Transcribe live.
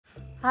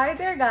Hi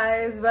there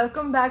guys,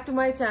 welcome back to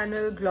my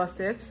channel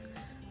Glossips.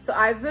 So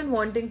I've been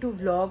wanting to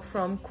vlog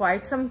from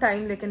quite some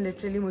time, लेकिन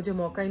literally मुझे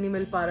मौका ही नहीं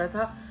मिल पा रहा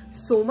था.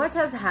 So much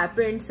has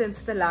happened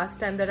since the last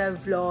time that I've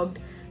vlogged.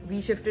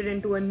 We shifted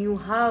into a new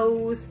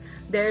house.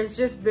 There's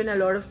just been a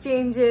lot of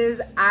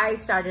changes. I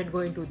started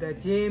going to the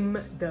gym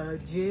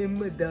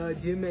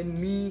and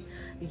me.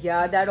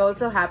 Yeah, that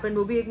also happened.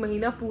 वो भी एक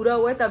महीना पूरा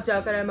हुआ है तब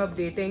जाकर I'm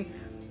updating.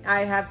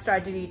 I have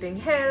started eating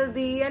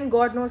healthy and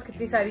God knows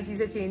कितनी सारी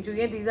चीजें change हुई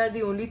हैं. These are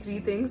the only 3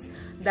 things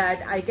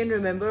that I can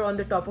remember on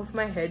the top of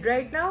my head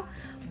right now.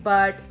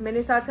 But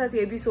मैंने साथ साथ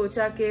ये भी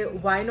सोचा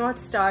कि why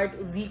not start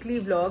weekly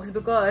vlogs,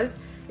 because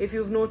if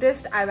you've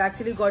noticed, I've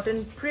actually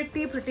gotten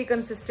pretty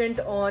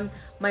consistent on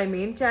my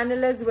main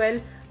channel as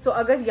well. So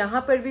अगर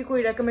यहाँ पर भी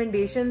कोई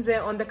recommendations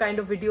हैं on the kind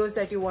of videos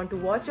that you want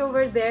to watch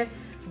over there,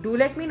 do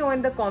let me know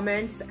in the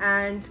comments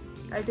and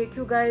I'll take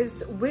you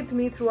guys with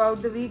me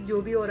throughout the week,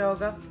 जो भी हो रहा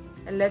होगा.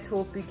 And let's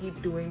hope we keep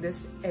doing this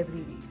every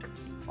week.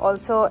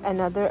 Also,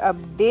 another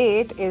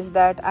update is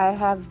that I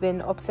have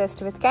been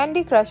obsessed with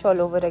Candy Crush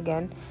all over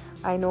again.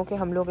 I know कि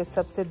हम लोग इस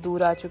सब से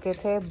दूर आ चुके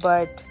थे,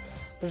 but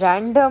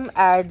random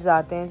ads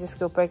आते हैं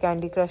जिसके ऊपर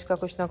Candy Crush का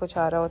कुछ ना कुछ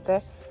आ रहा होता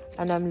है.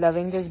 And I'm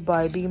loving this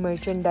Barbie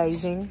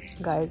merchandising.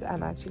 Guys,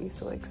 I'm actually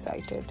so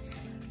excited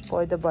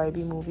for the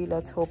Barbie movie.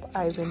 Let's hope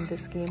I win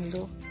this game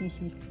though.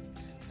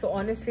 So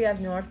honestly,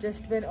 I've not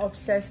just been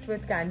obsessed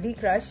with Candy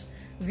Crush.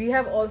 We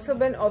have also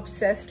been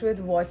obsessed with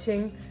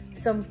watching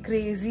some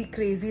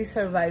crazy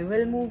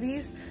survival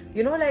movies,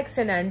 you know, like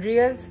San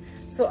Andreas.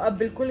 So अब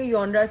बिल्कुल ही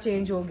genre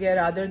change हो गया.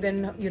 Rather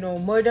than, you know,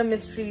 murder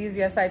mysteries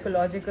या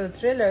psychological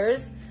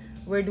thrillers,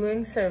 we're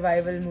doing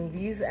survival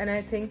movies. And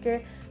I think कि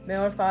मैं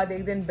और Fahd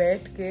एक दिन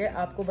बैठ के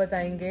आपको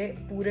बताएंगे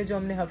पूरे जो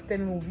हमने हफ्ते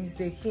में movies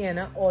देखी है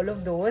ना, all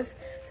of those,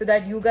 so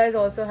that you guys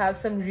also have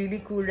some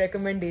really cool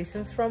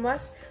recommendations from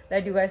us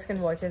that you guys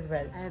can watch as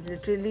well. I have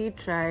literally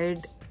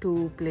tried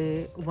to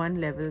play one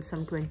level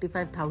some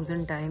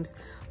 25,000 times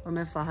और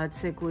मैं फ़हद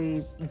से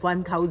कोई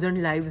 1,000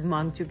 lives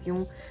मांग चुकी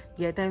हूँ.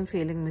 Yet I'm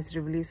failing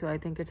miserably, so I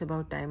think it's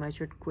about time I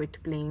should quit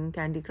playing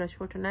Candy Crush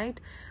for tonight.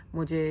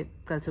 मुझे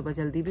कल सुबह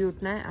जल्दी भी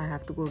उठना है. I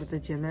have to go to the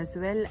gym as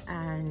well.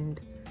 And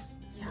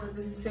yeah,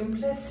 the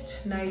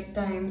simplest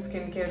nighttime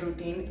skincare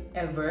routine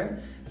ever.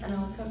 And I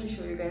also have to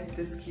show you guys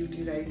this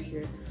cutie right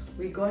here.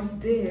 We got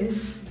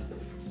this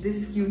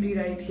cutie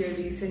right here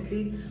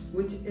recently,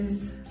 which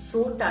is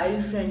so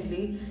tile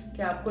friendly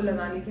कि आपको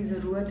लगाने की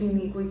ज़रूरत ही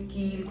नहीं, कोई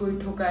कील, कोई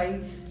ठुकाई,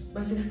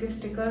 बस इसके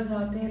स्टिकर्स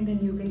आते हैं. Then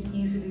you can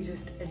easily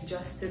just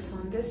adjust this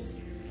on this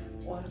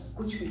और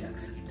कुछ भी लग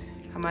सकते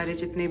हैं. हमारे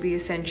जितने भी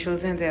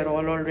essentials हैं, they're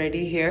all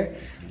already here.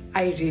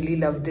 I really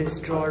love this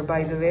drawer,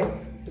 by the way,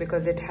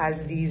 because it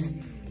has these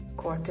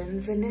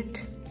cottons in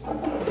it.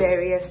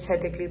 Very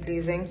aesthetically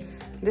pleasing.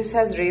 This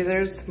has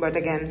razors, but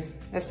again,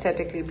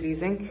 aesthetically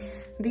pleasing.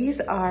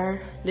 These are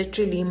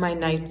literally my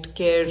night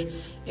care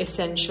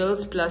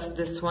essentials plus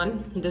this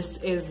one. This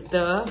is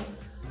the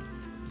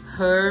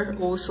Her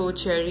Oh So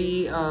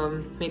Cherry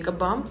makeup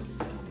balm.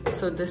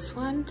 So this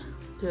one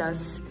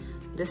plus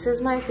this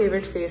is my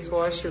favorite face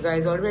wash. You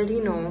guys already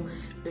know.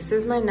 This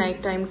is my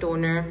nighttime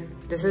toner.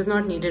 This is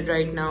not needed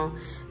right now.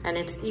 And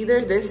it's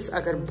either this,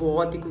 अगर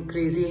बहुत ही कोई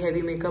crazy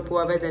heavy makeup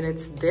हुआ है, then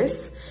it's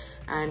this.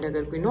 And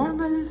अगर कोई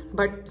normal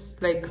but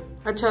like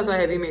अच्छा सा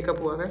heavy makeup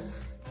हुआ है,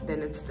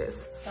 then it's this.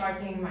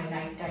 Starting my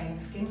nighttime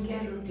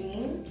skincare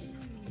routine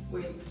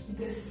with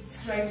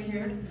this right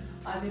here.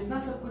 आज इतना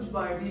सब कुछ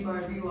Barbie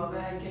हुआ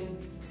है, I can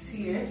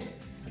see it.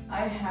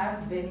 I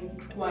have been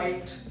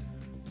quite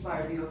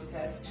Barbie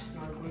obsessed,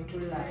 not going to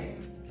lie.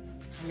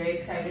 I'm very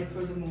excited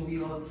for the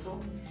movie also.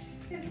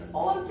 It's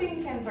all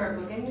pink and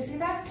purple. Can you see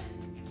that?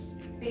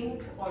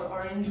 Pink or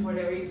orange,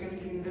 whatever you can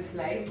see in this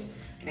light.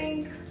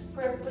 Pink,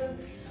 purple.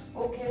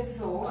 Okay,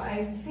 so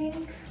I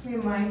think we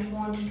might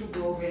want to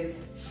go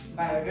with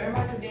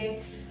Bioderma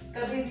today.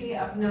 कभी भी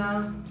अपना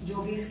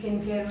जो भी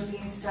skincare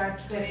routine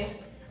start करें,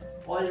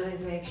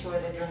 always make sure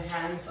that your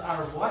hands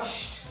are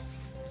washed.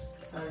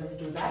 So I'll just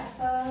do that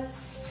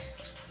first.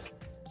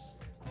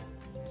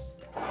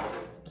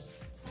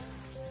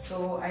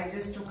 So I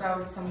just took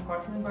out some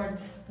cotton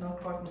buds,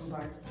 not cotton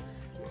buds,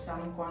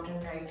 some cotton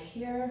right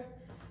here.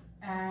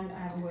 And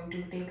I'm going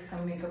to take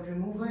some makeup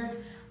remover.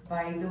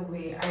 By the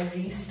way, I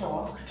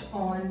restocked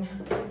on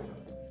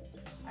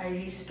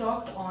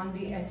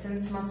the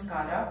Essence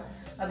mascara.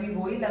 अभी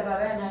वही लगा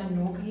हुआ है and I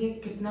know कि ये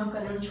कितना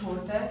colour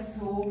छोड़ता है.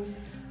 So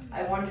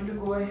I wanted to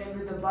go ahead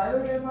with the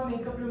Bioderma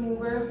makeup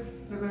remover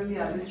because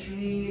yeah, this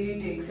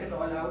really takes it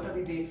all out.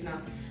 अभी देखना.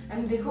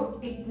 And देखो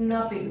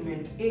इतना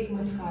pigment एक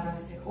mascara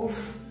से. Oof.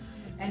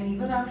 And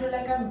even after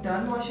like I'm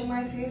done washing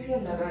my face, ये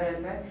लगा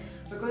रहता है.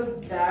 Because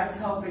that's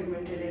how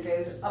pigmented it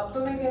is. अब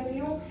तो मैं कहती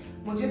हूँ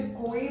मुझे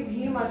कोई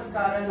भी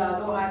mascara ला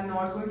दो, I'm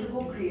not going to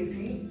go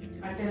crazy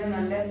until and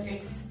unless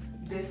it's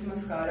this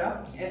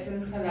mascara,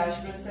 Essence का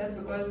Lash Princess,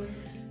 because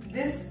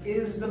this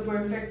is the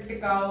perfect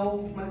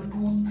टिकाऊ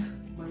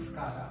मजबूत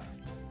mascara.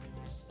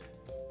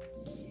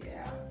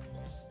 Yeah.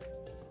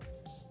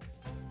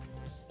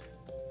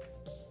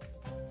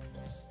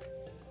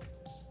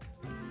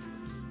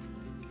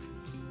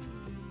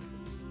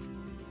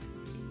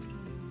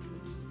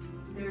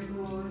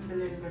 goes the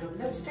little bit of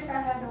lipstick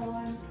I had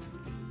on.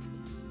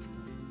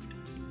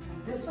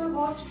 And this will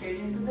go straight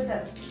into the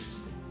dustbin.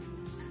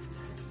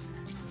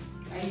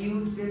 I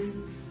use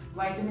this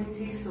vitamin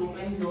C soap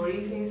and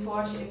Glory face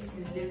wash. It's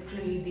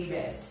literally the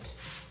best.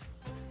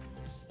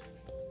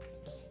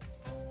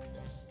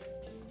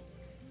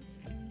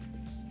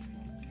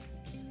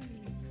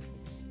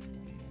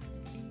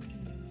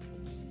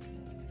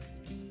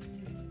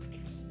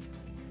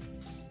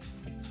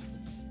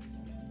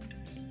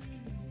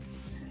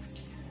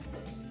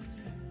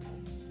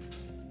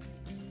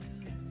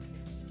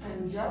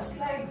 And just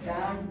like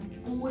that,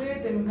 पूरे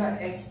दिन का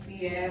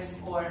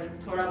SPF और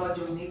थोड़ा बहुत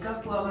जो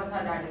makeup हुआ था,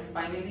 that is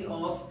finally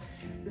off.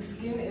 The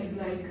skin is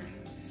like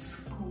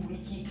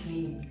squeaky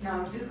clean. Now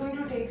I'm just going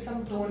to take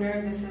some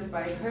toner. This is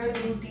by Her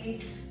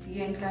Beauty.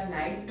 ये इनका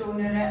night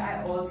toner है.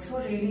 I also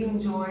really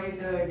enjoy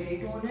the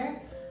day toner.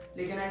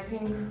 लेकिन I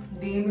think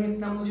day में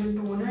इतना मुझे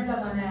toner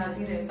लगाना याद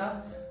नहीं रहता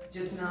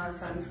जितना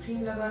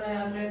sunscreen लगाना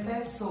याद रहता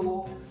है.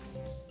 So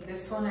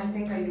this one I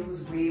think I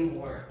use way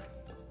more.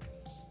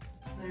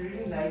 I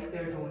really like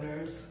their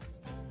toners.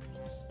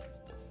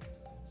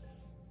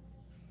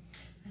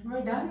 And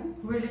we're done.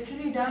 We're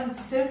literally done.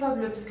 सिर्फ अब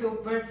lips के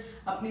ऊपर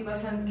अपनी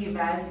पसंद की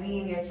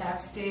Vaseline या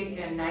chapstick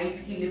या night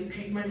की lip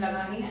treatment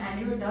लगानी है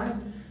and you're done.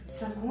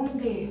 सकून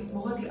दे,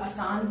 बहुत ही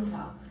आसान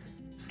सा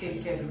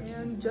skincare routine.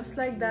 And just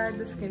like that,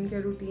 the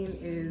skincare routine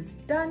is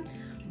done.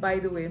 By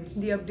the way,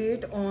 the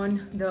update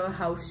on the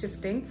house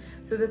shifting.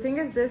 So the thing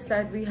is this,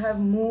 that we have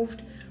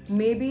moved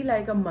maybe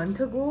like a month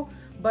ago,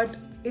 but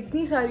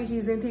इतनी सारी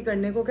चीज़ें थी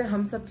करने को कि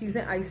हम सब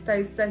चीज़ें आहिस्ता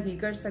आहिस्ता ही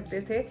कर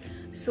सकते थे.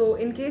 So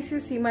in case you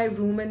see my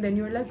room and then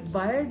you're like,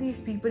 why are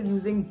these people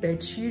using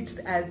bed sheets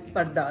as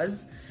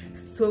pardas?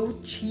 So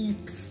cheap.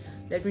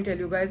 Let me tell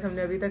you guys,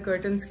 हमने अभी तक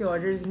curtains के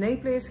orders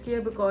नहीं place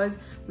किए because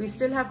we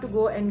still have to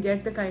go and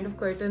get the kind of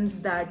curtains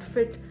that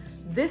fit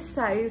this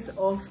size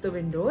of the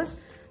windows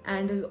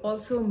and is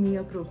also me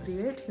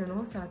appropriate, you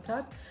know, साथ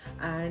साथ.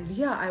 And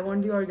yeah, I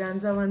want the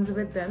organza ones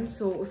with them,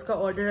 so उसका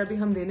order अभी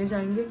हम देने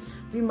जाएंगे.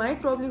 We might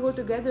probably go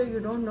together, you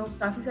don't know.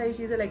 काफ़ी सारी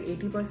चीज़ें like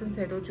 80%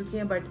 set हो चुकी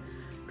हैं, but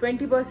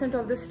 20%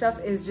 of the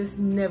stuff is just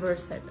never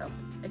set up.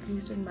 At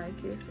least in my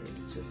case,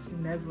 it's just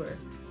never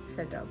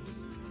set up.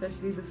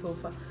 Especially the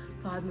sofa.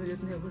 Fahad मुझे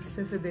इतने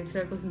गुस्से से देख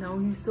रहा है because now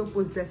he's so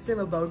possessive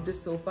about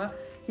this sofa.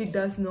 He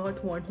does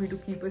not want me to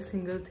keep a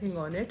single thing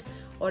on it.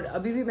 और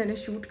अभी भी मैंने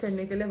shoot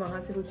करने के लिए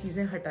वहाँ से वो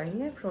चीज़ें हटाई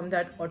हैं from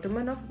that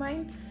ottoman of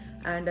mine,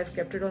 and I've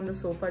kept it on the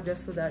sofa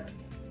just so that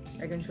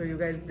I can show you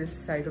guys this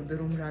side of the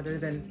room rather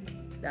than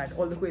that.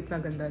 Although कोई इतना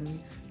गंदा नहीं,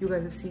 you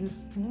guys have seen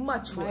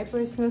much worse. My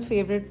personal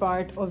favorite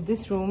part of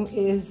this room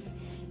is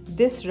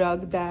this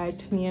rug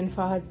that me and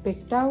Fahad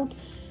picked out.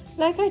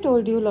 Like I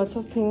told you, lots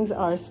of things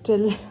are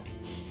still,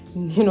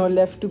 you know,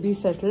 left to be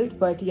settled,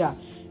 but yeah,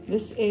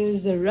 this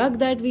is the rug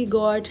that we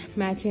got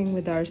matching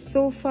with our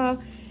sofa.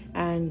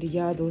 And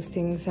yeah, those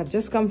things have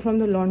just come from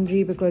the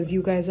laundry because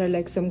you guys are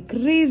like some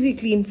crazy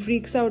clean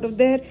freaks out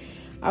there,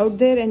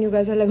 and you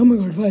guys are like, oh my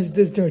god, why is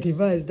this dirty,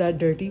 why is that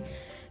dirty?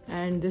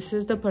 And this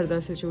is the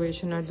parda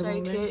situation at the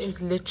moment. Right here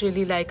is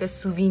literally like a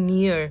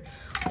souvenir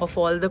of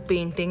all the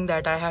painting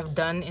that I have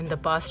done in the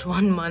past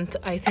 1 month.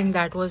 I think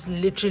that was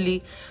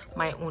literally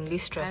my only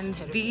stress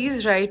therapy.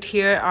 These right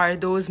here are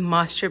those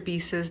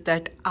masterpieces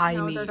that I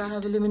made. Now that I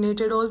have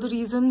eliminated all the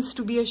reasons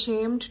to be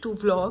ashamed to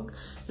vlog,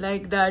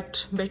 like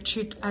that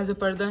bedsheet as a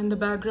parda in the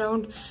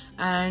background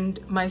and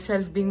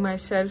myself being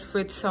myself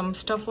with some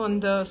stuff on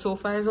the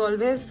sofa as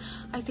always,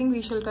 I think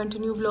we shall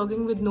continue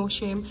vlogging with no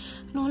shame.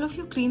 And all of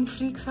you clean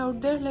freaks out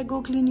there, like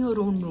go clean your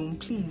own room,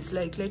 please.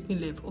 Like let me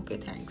live. Okay,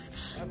 thanks.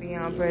 Abhi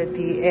yahan par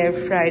the air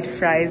fried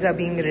fries are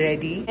being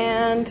ready,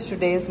 and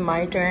today is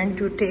my turn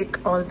to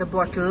take all the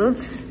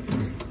bottles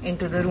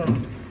into the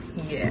room.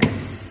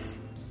 Yes.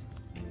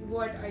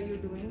 What are you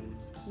doing?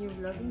 You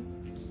vlogging?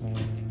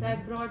 So I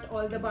brought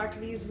all the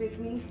Bartleys with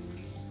me,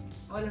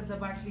 all of the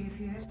Bartleys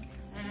here,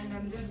 and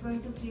I'm just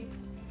going to keep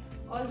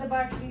all the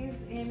Bartleys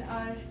in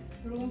our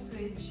room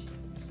fridge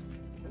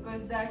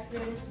because that's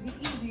where it's the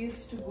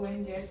easiest to go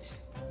and get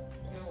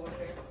your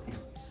water.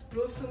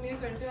 रोज तुम ये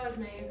करते हो, आज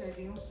मैं ये कर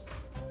रही हूँ.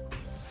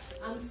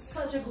 I'm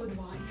such a good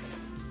wife.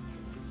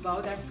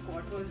 Wow, that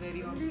squat was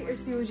very awkward.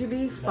 It's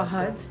usually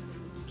Fahad.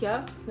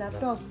 Kya?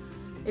 Laptop.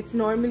 It's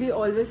normally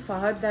always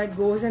Fahad that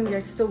goes and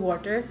gets the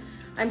water.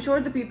 I'm sure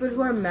the people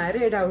who are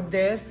married out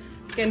there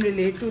can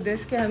relate to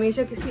this कि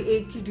हमेशा किसी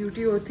एक की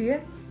duty होती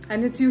है,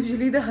 and it's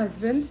usually the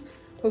husbands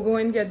who go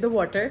and get the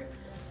water.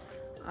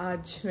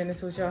 आज मैंने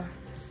सोचा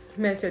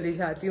मैं चली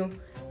जाती हूँ.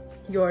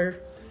 Your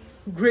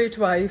great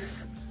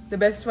wife, the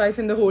best wife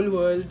in the whole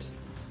world,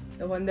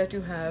 the one that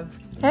you have.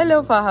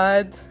 Hello,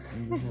 Fahad.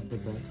 You have the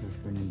best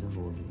husband in the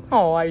whole world.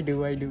 Oh, I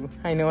do.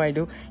 I know I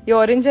do. ये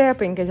orange है या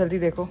pink है? जल्दी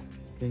देखो.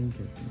 Pink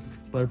है.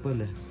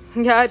 Purple है.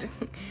 यार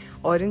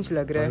orange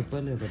लग रहा है.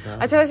 Purple है बता.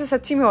 अच्छा वैसे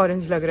सच्ची में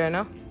orange लग रहा है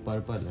ना?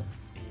 Purple है.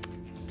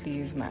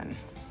 Please man.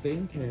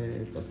 Pink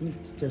है. अपनी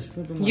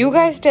चश्मे तो. You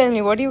guys tell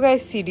me, what do you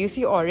guys see? Do you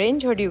see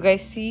orange or do you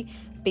guys see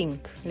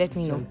pink? Let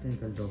me know. चलते हैं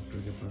कल डॉक्टर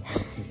के पास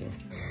आपके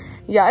टेस्ट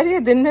कराने। यार ये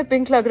दिन में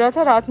पिंक लग रहा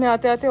था, रात में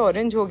आते आते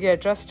ऑरेंज हो गया।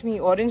 ट्रस्ट मी,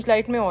 ऑरेंज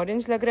लाइट में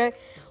ऑरेंज लग रहा है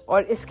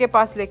और इसके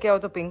पास लेके आओ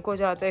तो पिंक हो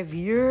जाता है।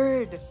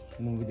 वियर्ड।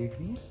 मूवी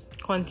देखनी है?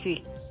 कौन सी?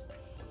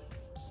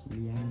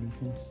 Liam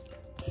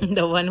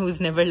The one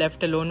who's never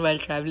left alone while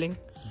traveling.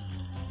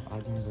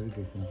 आज हम वही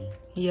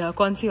देखेंगे। या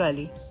कौन सी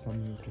वाली?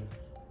 कम्यूटर।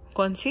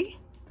 कौन सी?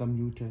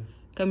 कम्यूटर।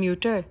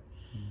 कम्यूटर।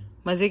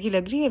 मजे की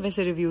लग रही है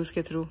वैसे रिव्यूज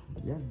के थ्रू।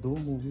 यार 2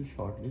 मूवी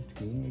शॉर्टलिस्ट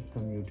की हैं, एक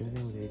कम्यूटर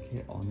है और एक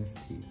है ऑनेस्ट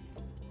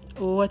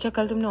थीफ। ओह अच्छा,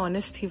 कल तुमने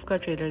ऑनेस्ट थीफ का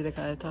ट्रेलर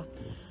दिखाया था।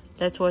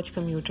 Let's watch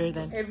Commuter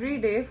then. Every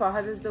day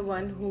Fahad is the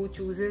one who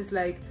chooses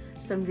like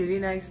some really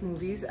nice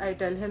movies. I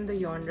tell him the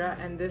genre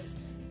and this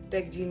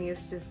tech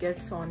genius just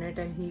gets on it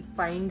and he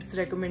finds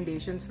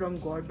recommendations from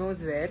God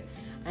knows where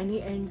and he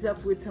ends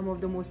up with some of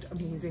the most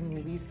amazing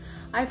movies.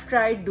 I've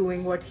tried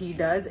doing what he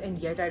does and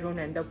yet I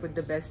don't end up with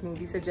the best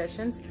movie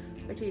suggestions,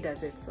 but he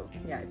does it, so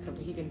yeah, it's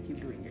something he can keep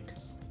doing it.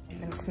 You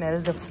can smell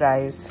the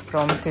fries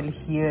from till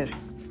here.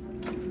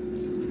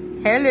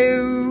 Hello.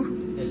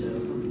 Hello.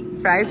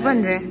 Fries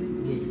बन रहे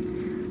हैं। जी।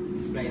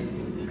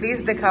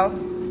 Please दिखाओ।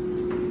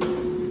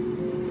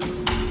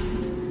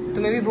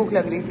 तुम्हें भी भूख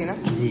लग रही थी ना?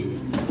 जी।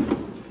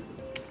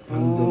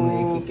 हम दोनों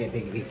एक ही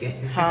कैटेगरी के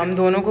हैं। हाँ, हम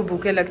दोनों को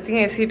भूखे लगती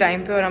हैं इसी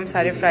टाइम पे और हम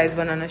सारे फ्राइज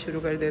बनाना शुरू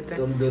कर देते हैं।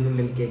 तो हम दोनों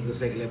मिलके एक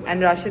दूसरे के लिए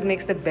and Rashid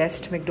makes the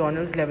best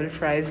McDonald's level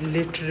fries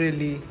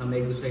literally. हम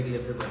एक दूसरे के लिए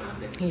फिर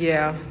बनाते हैं।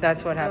 Yeah,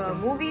 that's what happened.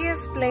 The movie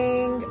is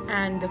playing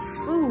and the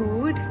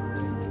food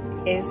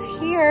is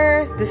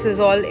here. This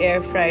is all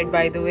air fried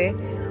by the way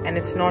and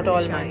it's not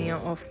all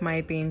mania of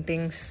my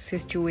painting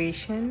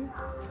situation.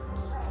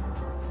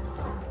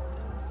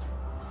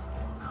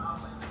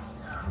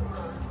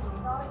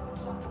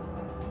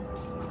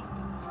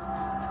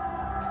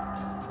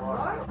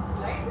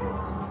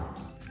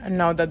 And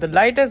now that the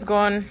light is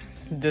gone,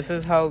 this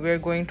is how we're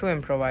going to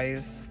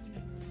improvise.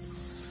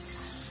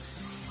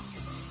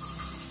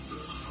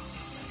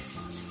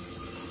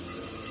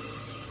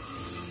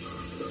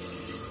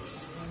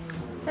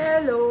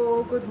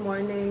 Hello, good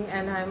morning,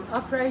 and I'm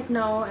up right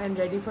now and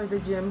ready for the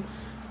gym.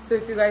 So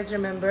if you guys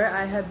remember,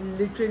 I have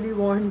literally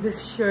worn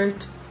this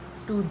shirt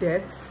to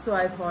death, so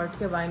I thought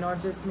okay, why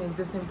not just make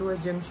this into a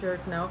gym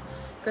shirt now,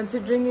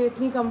 considering it's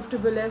so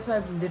comfortable hai, so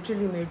I've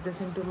literally made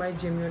this into my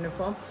gym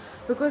uniform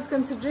because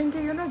considering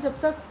कि you know जब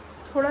तक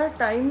थोड़ा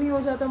time नहीं हो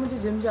जाता मुझे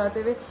gym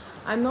जाते हुए,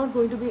 I'm not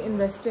going to be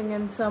investing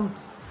in some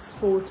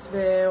sports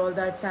wear, all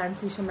that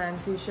fancy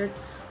shamancy shit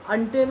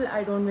until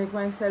I don't make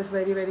myself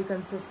very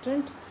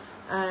consistent.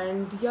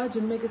 And yeah,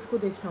 gym में किसको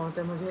देखना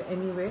होता है मुझे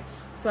anyway,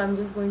 so I'm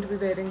just going to be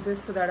wearing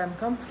this so that I'm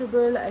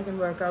comfortable, I can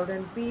work out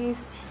in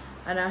peace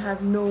and I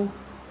have no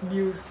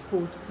new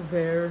sports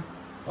wear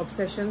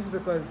obsessions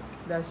because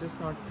that's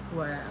just not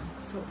who I am.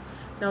 So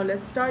now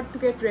let's start to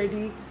get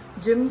ready.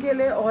 Gym ke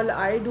liye all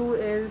I do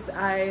is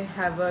I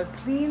have a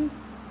clean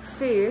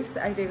face,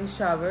 I take a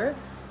shower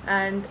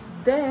and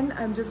then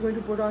I'm just going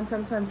to put on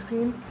some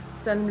sunscreen,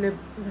 some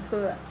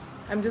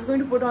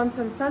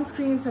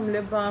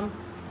lip balm,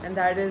 and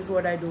that is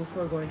what I do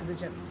for going to the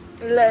gym.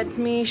 Let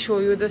me show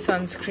you the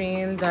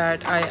sunscreen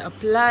that I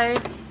apply.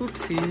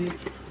 Oopsie,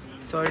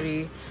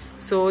 sorry.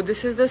 So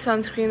this is the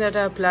sunscreen that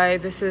I apply.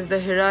 This is the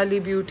Hirali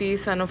Beauty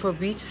Son of a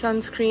Beach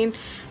sunscreen.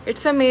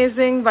 It's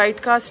amazing.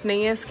 White cast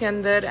नहीं है इसके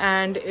अंदर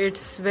and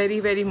it's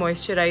very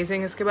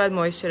moisturizing. इसके बाद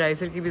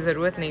moisturizer की भी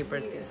ज़रूरत नहीं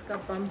पड़ती। इसका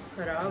पम्प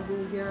ख़राब हो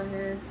गया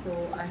है, so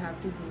I have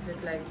to use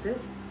it like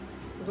this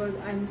because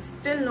I'm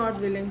still not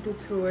willing to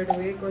throw it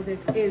away because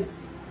it is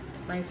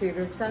my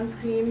favorite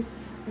sunscreen.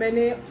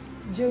 मैंने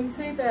जिम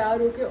से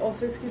तैयार होके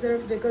ऑफिस की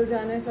तरफ निकल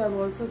जाना है, so I've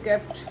also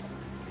kept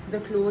the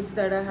clothes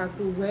that I have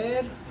to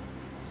wear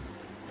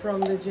from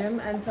the gym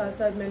and साथ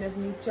साथ मैंने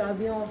अपनी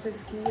चाबियाँ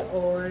ऑफिस की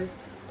और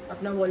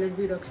अपना वॉलेट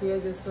भी रख लिया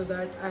just so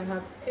that I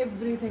have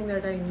everything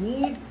that I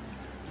need.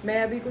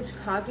 मैं अभी कुछ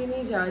खा के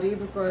नहीं जा रही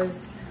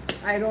because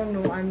I don't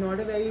know, I'm not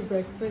a very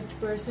breakfast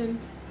person.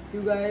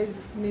 You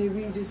guys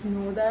maybe just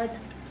know that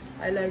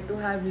I like to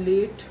have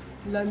late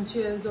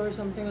lunches or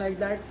something like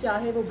that,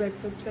 चाहे वो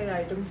breakfast का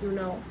item क्यों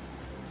ना हो.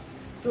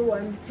 So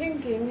I'm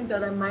thinking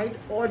that I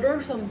might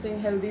order something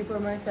healthy for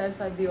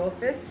myself at the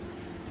office.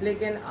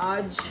 लेकिन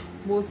आज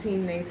वो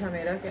scene नहीं था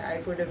मेरा कि I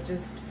could have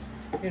just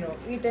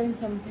eaten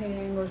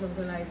something or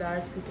something like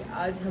that क्योंकि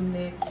आज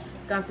हमने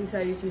काफ़ी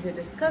सारी चीज़ें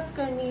डिस्कस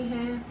करनी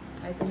हैं.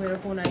 I think मेरा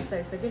फ़ोन आहिस्ता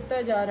आहिस्ता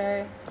गिरता जा रहा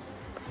है.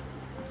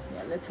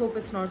 Yeah, let's hope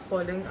it's not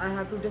falling. I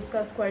have to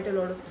discuss quite a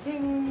lot of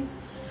things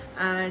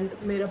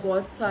and मेरा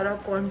बहुत सारा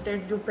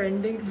content जो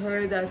pending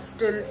है that's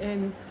still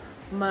in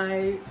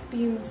my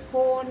team's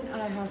phone.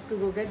 I have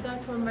to go get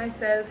that for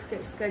myself,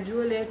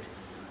 schedule it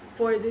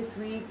for this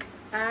week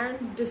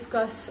and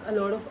discuss a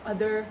lot of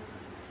other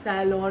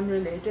salon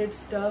related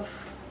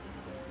stuff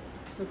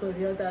because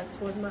yeah, that's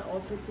what my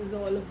office is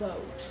all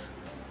about.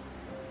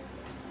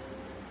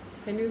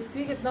 Can you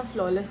see कितना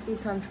flawlessly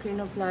sunscreen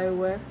apply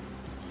हुआ है?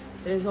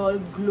 There is all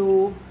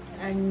glow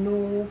and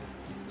no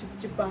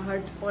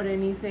chipchipahat or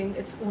anything.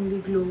 It's only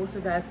glow, so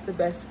that's the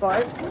best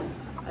part.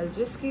 I'll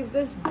just keep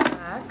this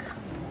back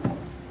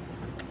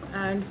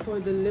And for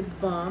the lip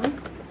balm,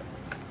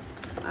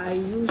 I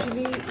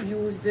usually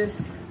use this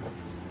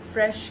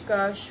Fresh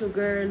ka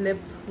sugar lip.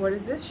 What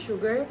is this?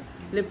 Sugar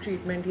lip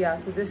treatment. Yeah,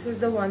 so this is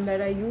the one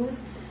that I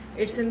use.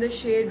 It's in the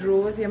shade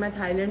Rose. ये मैं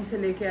Thailand से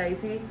लेके आई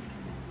थी.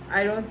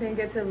 I don't think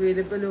it's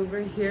available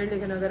over here.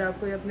 लेकिन अगर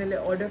आपको ये अपने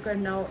लिए order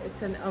करना हो,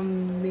 it's an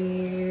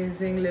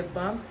amazing lip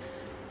balm.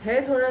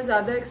 है थोड़ा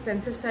ज़्यादा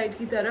expensive side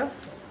की तरफ.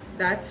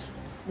 That's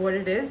what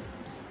it is.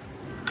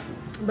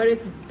 But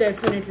it's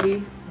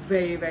definitely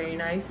very, very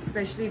nice,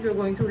 especially if you're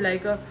going through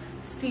like a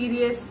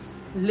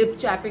serious lip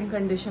chapping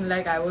condition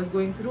like I was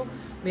going through.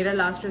 मेरा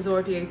last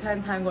resort यही था,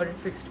 and thank God it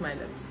fixed my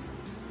lips.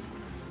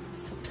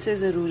 सबसे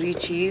ज़रूरी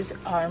चीज़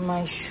are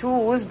my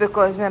shoes,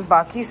 because मैं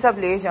बाकी सब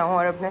ले जाऊँ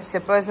और अपने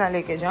slippers ना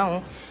लेके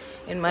जाऊँ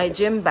in my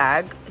gym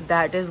bag,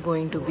 that is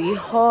going to be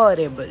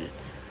horrible.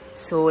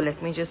 So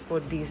let me just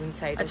put these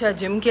inside. अच्छा,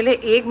 gym के लिए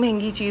एक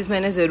महंगी चीज़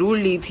मैंने ज़रूर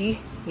ली थी,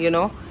 you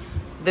know,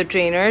 the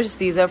trainers.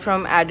 These are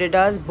from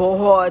Adidas.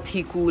 बहुत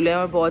ही cool हैं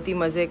और बहुत ही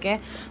मज़े के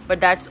हैं.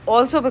 But that's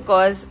also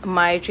because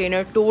my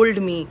trainer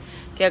told me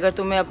कि अगर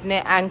तुम्हें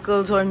अपने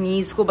ankles और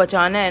knees को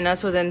बचाना है ना,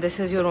 so then this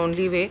is your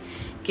only way,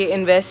 कि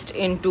invest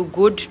into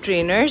good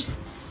trainers.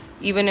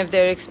 Even if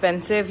they're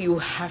expensive, you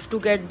have to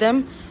get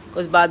them,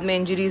 because बाद में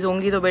injuries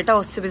होंगी तो बेटा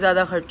उससे भी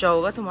ज़्यादा खर्चा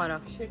होगा तुम्हारा.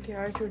 Shit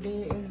यार,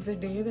 today is the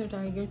day that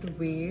I get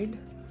weighed.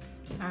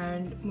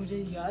 And मुझे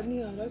याद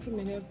नहीं आ रहा कि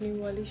मैंने अपनी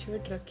वाली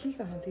शर्ट रखी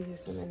कहाँ थी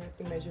जिसमें मैंने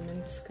अपनी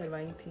मेजरमेंट्स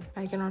करवाई थी.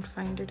 I can not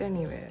find it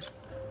anywhere.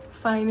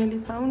 Finally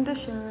found the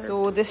shirt. So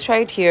this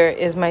right here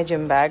is my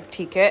gym bag,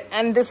 ठीक है?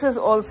 And this is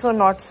also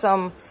not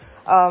some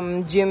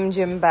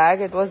gym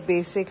bag. It was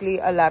basically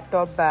a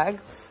laptop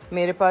bag.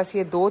 मेरे पास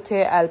ये दो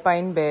थे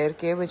Alpine Bear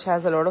के, which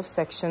has a lot of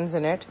sections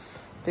in it.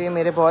 तो ये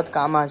मेरे बहुत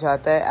काम आ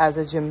जाता है as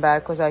a gym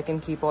bag, because I can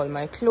keep all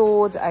my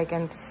clothes.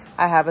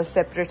 I have a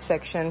separate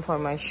section for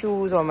my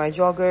shoes or my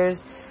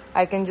joggers.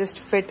 I can just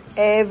fit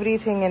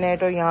everything in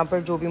it. और यहाँ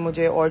पर जो भी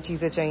मुझे और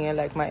चीज़ें चाहिए,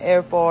 like my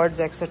AirPods,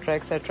 etc,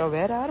 etc.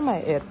 Where are my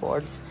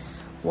AirPods?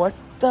 What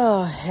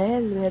the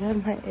hell? Where are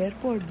my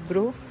AirPods,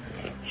 bro?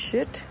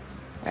 Shit.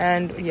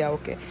 And yeah,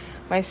 okay.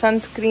 My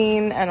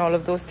sunscreen and all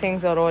of those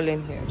things are all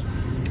in here.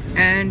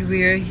 And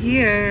we're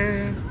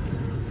here.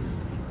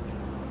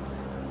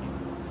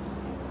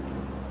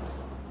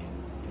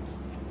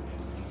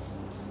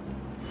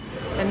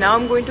 And now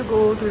I'm going to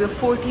go to the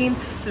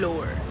 14th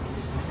floor.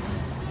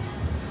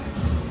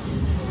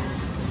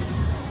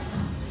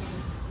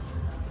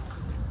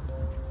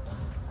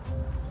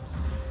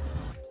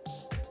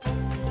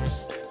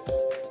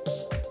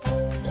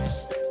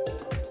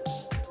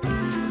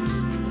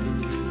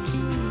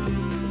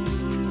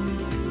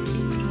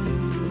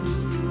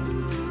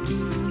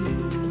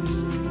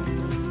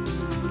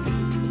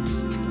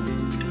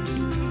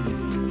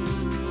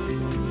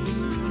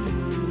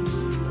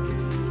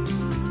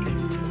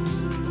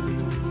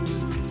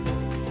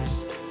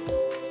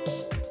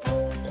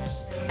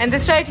 And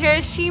this right here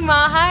is Shima.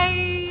 Hi!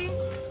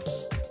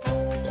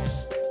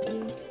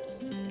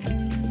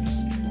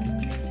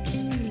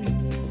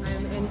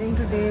 I'm ending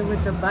today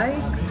with the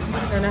bike,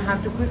 and I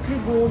have to quickly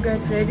go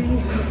get ready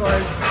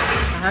because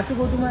I have to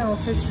go to my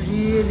office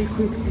really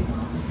quickly.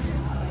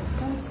 My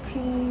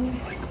sunscreen.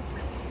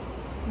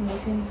 I'm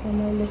looking for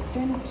my lip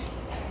tint.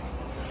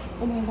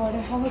 Oh my god,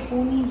 I have a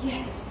pony.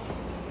 Yes!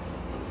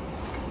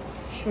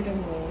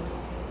 Shouldn't go.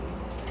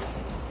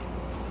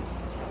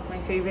 My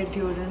favorite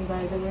deodorant,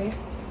 by the way.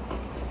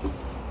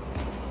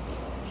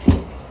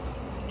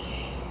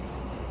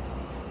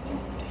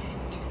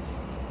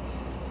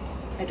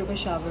 I took a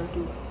shower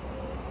too.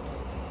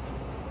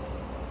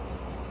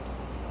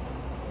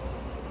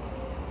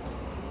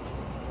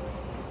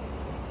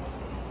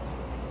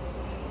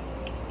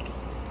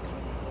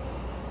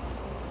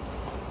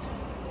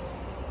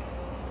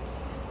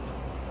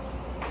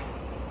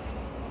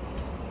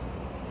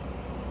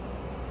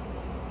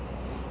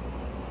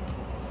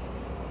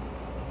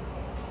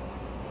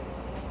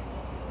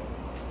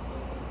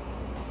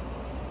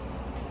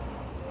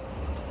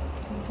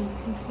 I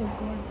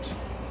forgot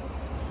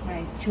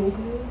my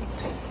joggers.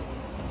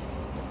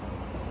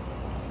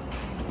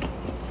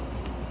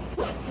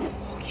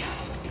 Oh yeah.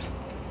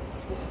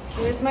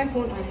 Where's my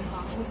phone? I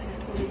have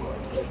to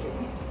record.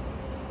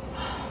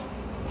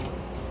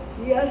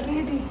 We are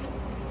ready.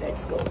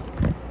 Let's go.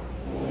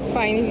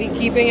 Finally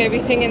keeping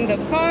everything in the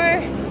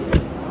car.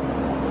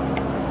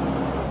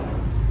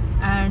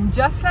 And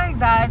just like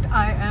that,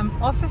 I am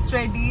office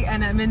ready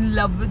and I'm in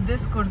love with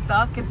this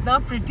kurta. कितना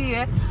pretty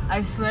है.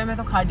 I swear मैं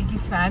तो खाड़ी की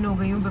fan हो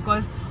गई हूँ,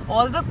 because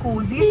all the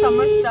cozy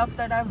summer stuff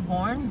that I've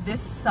worn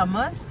this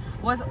summers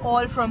was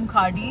all from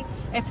Khadi.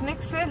 Ethnic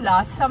से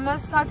last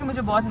summers था कि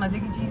मुझे बहुत मजे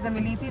की चीजें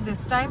मिली थी.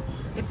 This time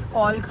it's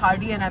all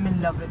Khadi and I'm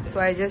in love with it. So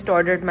I just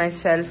ordered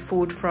myself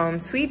food from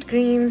Sweet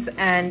Greens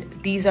and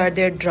these are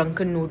their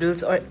drunken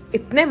noodles. और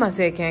इतने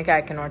मजे के हैं कि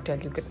I cannot tell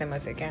you कितने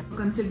मजे के हैं.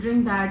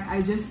 Considering that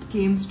I just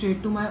came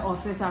straight to my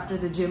office after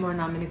the gym और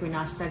ना मैंने कोई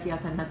नाश्ता किया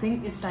था,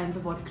 nothing. इस time पे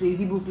बहुत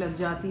crazy भूख लग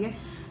जाती है.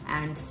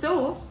 And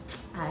so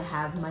I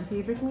have my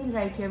favorite meal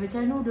right here, which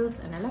are noodles,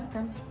 and I love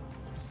them.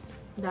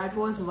 That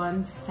was one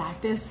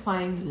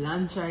satisfying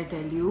lunch, I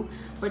tell you.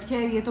 But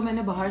खैर ये तो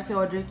मैंने बाहर से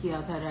order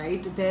किया था,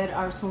 right? There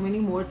are so many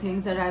more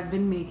things that I've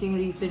been making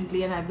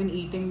recently and I've been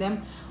eating them.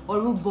 और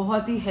वो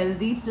बहुत ही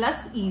healthy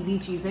plus easy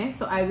चीज़ें.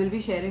 So I will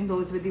be sharing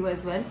those with you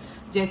as well.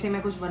 जैसे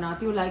मैं कुछ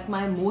बनाती हूँ, like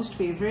my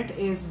most favorite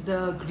is the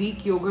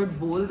Greek yogurt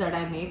bowl that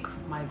I make.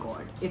 My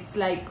God, it's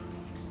like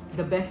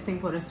the best thing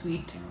for a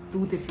sweet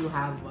tooth if you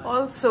have one.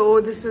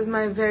 Also, this is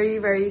my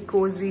very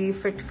cozy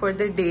fit for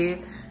the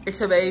day.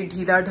 It's a very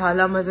ढीला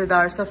ढाला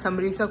मजेदार सा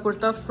summary सा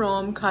kurta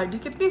from खाड़ी.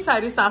 कितनी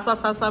सारी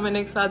सा मैंने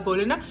एक साथ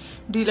बोले ना,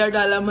 ढीला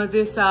ढाला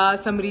मजे सा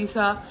समरी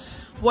सा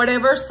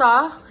whatever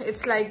सा.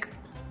 It's like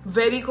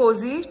very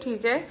cozy,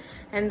 ठीक है.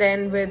 And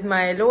then with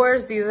my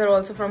lowers, these are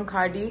also from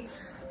Khadi.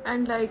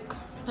 And like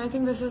I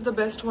think this is the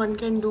best one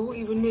can do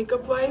even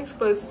makeup wise,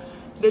 because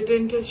the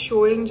tint is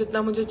showing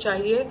जितना मुझे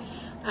चाहिए.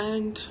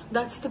 And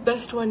that's the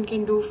best one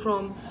can do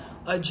from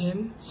a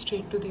gym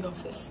straight to the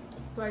office.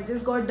 So I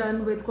just got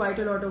done with quite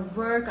a lot of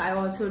work. I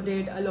also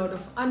did a lot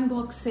of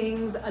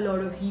unboxings, a lot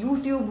of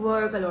YouTube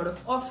work, a lot of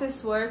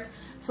office work.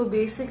 So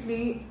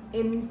basically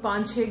in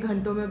 5-6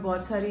 घंटों में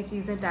बहुत सारी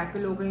चीज़ें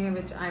tackle हो गई हैं,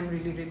 which I'm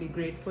really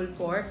grateful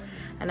for.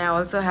 And I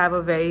also have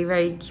a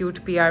very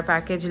cute PR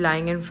package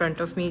lying in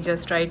front of me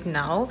just right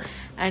now.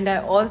 And I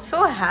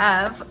also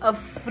have a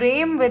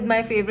frame with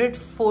my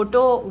favorite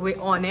photo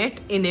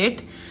in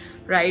it.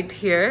 Right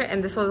here,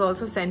 and this was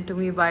also sent to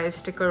me by a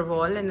sticker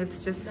wall, and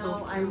it's just so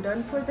cute. I'm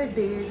done for the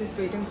day, just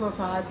waiting for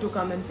Fahad to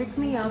come and pick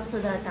me up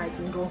so that I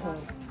can go home.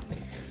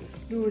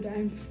 Dude,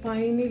 I'm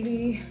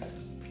finally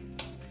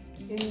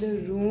in the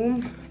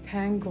room,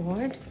 thank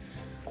God.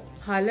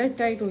 हालत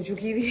tight हो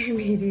चुकी हुई है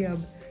मेरी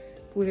अब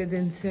पूरे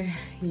दिन से.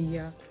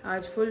 या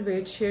आज फुल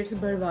वेट शेड्स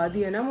बढ़वा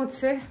दिए ना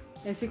मुझसे,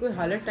 ऐसी कोई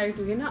हालत टाइट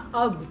हुई है ना.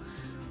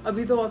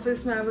 अभी तो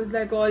ऑफिस में आई वाज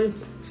लाइक ऑल,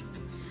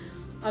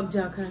 अब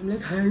जाकर हम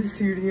लोग हाई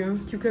सीढ़ियाँ,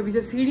 क्योंकि अभी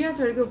जब सीढ़ियाँ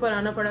चढ़ के ऊपर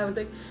आना पड़ा,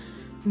 लाइक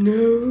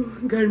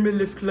नो, घर में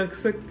लिफ्ट लग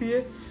सकती है.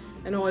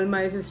 And all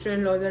my sister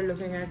in laws are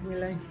looking at me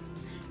like.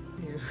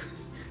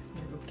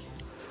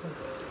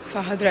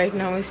 Fahad right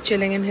now is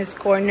chilling in his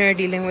corner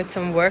dealing with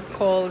some work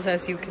calls,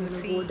 as you can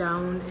see. Go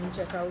down and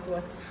check out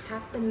what's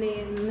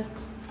happening.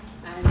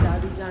 And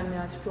दादी जान ने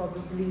आज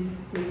probably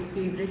मेरी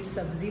favorite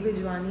सब्जी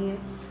भिजवानी है,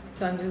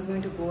 so I'm just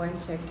going to go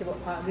and check कि वो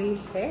आ गई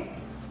है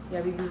या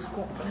अभी भी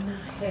उसको आना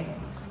है.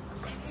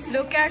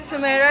 Look at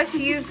Sumaira,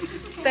 she's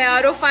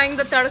तैयारोफाइंग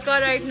the tadka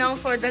right now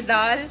for the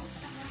dal.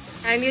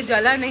 And ये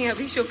जला नहीं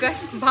अभी, शुक्र.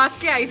 भाग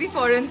के आई थी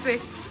फौरन से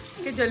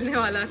कि जलने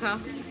वाला था.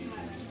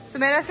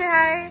 सुमेरा से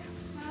हाय.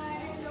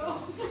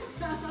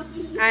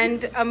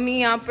 एंड अम्मी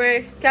यहाँ पर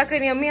क्या कर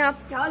रही है? अम्मी आप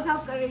चावल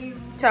साफ कर रही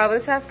हूँ. चावल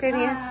साफ कर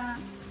रही हैं.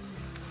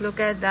 Look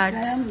at that.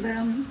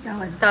 गरम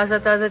चावल,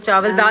 ताज़ा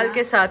चावल दाल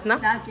के साथ ना.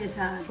 दाल के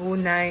साथ. Oh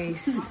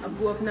nice.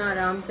 अब्बू अपना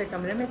आराम से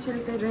कमरे में चिल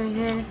कर रहे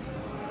हैं.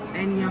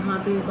 एंड यहाँ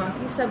पे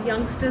बाकी सब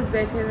यंगस्टर्स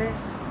बैठे हुए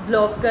हैं.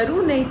 व्लॉग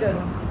करूँ नहीं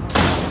करूँ?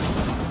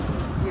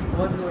 ये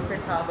बहुत जोर से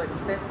था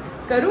बजते.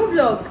 करूँ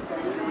व्लॉग?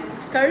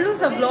 कर लूँ?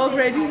 सब व्लॉग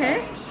रेडी हैं.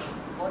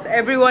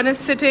 Everyone is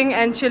sitting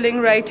and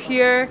chilling right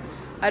here.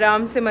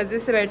 आराम से मज़े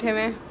से बैठे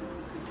हुए हैं.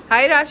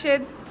 हाय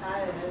राशिद.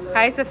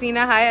 हाय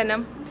सफीना. हाय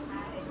अनम.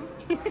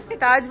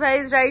 ताज भाई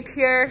इज राइट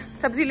हियर.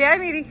 सब्जी ले आए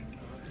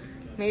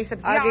मेरी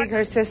सब्जी आ गई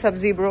घर से.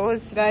 सब्जी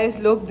Broz. Guys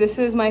look, this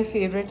is my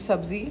favourite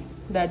सब्जी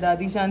that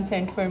दादी जान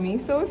sent for me.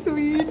 So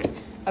sweet.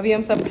 अभी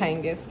हम सब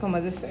खाएंगे इसको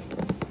मज़े से.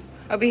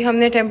 अभी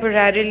हमने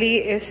टेम्परेरीली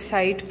इस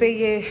साइड पे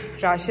ये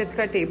राशिद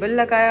का टेबल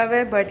लगाया हुआ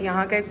है, बट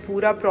यहाँ का एक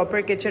पूरा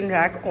प्रॉपर किचन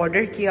रैक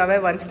ऑर्डर किया हुआ है.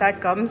 Once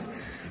that comes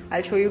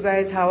I'll show you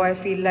guys how I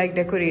feel like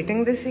decorating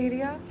this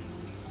area.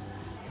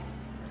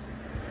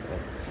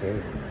 Okay.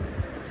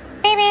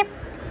 Beep beep.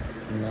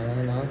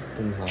 ना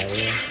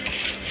तुम्हारे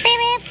Beep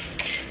beep.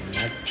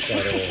 मत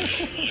करो.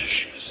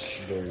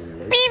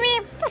 Beep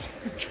beep.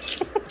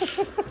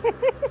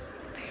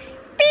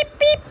 Beep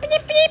beep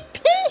beep beep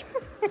beep.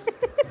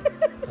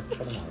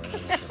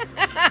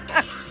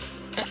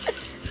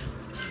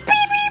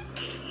 Beep beep.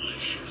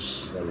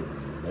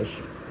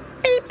 Delicious.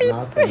 Beep beep.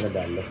 ना तुमने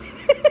डाल लो.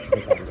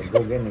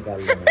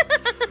 निकाल लो.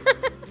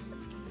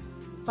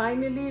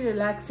 Finally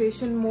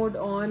relaxation mode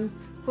on.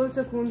 Full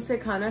सुकून से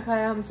खाना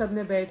खाया हम सब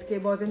ने बैठ के,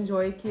 बहुत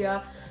एंजॉय किया.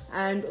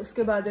 एंड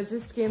उसके बाद I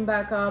just came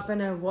back up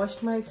and I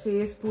washed my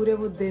face. पूरे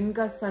वो दिन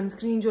का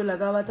सनस्क्रीन जो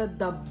लगा हुआ था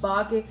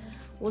दबा के,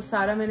 वो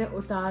सारा मैंने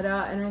उतारा.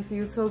 And I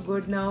feel so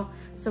good now.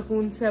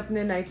 सुकून से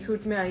अपने नाइट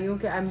सूट में आई हूँ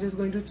कि I am just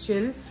going to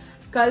chill.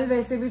 कल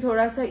वैसे भी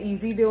थोड़ा सा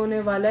ईजी डे होने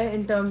वाला है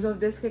इन टर्म्स ऑफ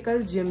दिस, कि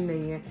कल जिम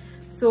नहीं है.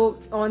 So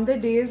on the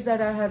days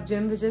that I have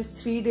gym, which is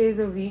 3 days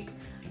a week,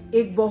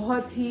 एक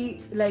बहुत ही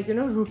लाइक यू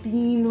नो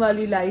रूटीन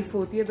वाली लाइफ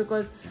होती है.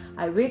 Because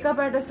I wake up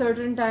at a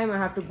certain time, I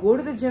have to go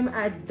to the gym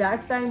at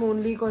that time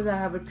only, because I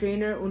have a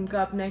trainer.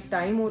 उनका अपना एक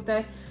time होता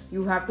है.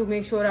 You have to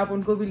make sure आप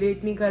उनको भी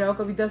लेट नहीं कराओ.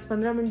 कभी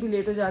 10-15 मिनट भी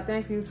लेट हो जाते हैं.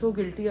 I feel so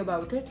guilty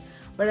about it,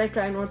 but I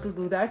try not to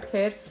do that.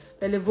 खैर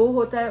पहले वो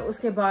होता है.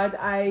 उसके बाद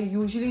I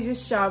usually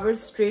just shower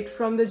straight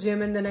from the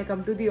gym and then I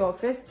come to the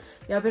office.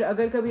 या फिर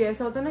अगर कभी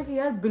ऐसा होता है ना कि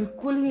यार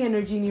बिल्कुल ही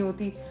एनर्जी नहीं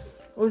होती,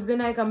 उस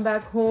दिन I come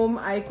back home,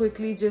 I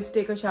quickly just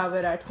take a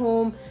shower at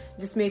home,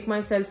 just make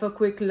myself a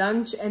quick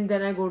lunch and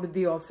then I go to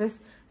the office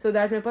so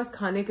that मेरे पास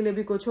खाने के लिए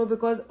भी कुछ हो,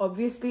 because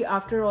obviously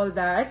after all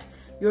that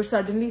you're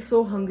suddenly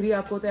so hungry,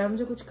 आपको तो यार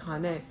मुझे कुछ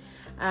खाना है.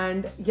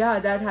 And yeah,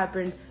 that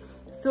happened.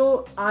 So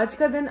आज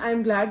का दिन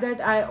I'm glad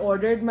that I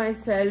ordered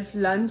myself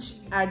lunch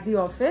at the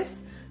office,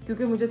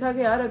 क्योंकि मुझे था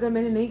कि यार अगर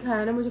मैंने नहीं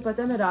खाया ना, मुझे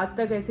पता है मैं रात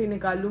तक ऐसे ही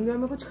निकाल लूंगी और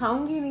मैं कुछ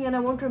खाऊंगी नहीं, and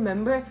I won't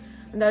remember.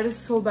 And that is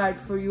so bad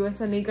for you.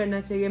 ऐसा नहीं करना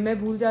चाहिए. मैं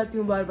भूल जाती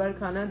हूँ बार बार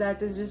खाना.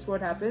 That is just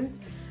what happens.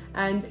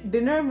 And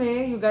dinner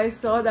में you guys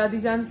saw दादी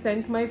जान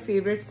sent my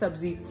favorite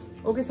सब्जी.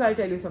 Okay, so I'll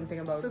tell you something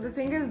about it. So the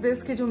thing is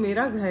this, कि जो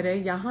मेरा घर है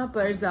यहाँ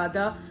पर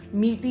ज़्यादा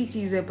मीठी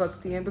चीज़ें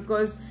पकती हैं,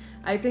 because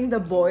I think the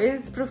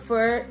boys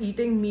prefer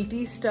eating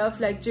meaty stuff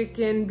like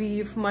chicken,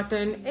 beef,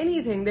 mutton,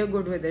 anything. They're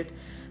good with it.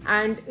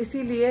 And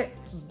इसीलिए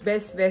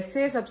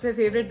वैसे सबसे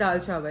फेवरेट दाल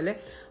चावल है,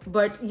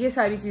 बट ये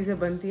सारी चीज़ें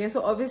बनती हैं. So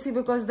obviously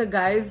because the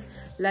guys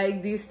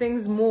like these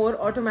things more,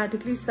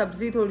 automatically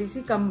सब्जी थोड़ी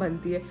सी कम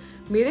बनती है.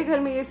 मेरे घर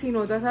में ये सीन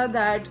होता था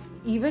that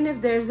even if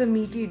there is a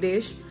मीटी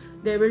dish,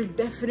 there will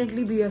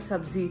definitely be a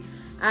सब्जी.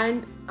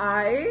 And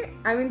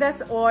I mean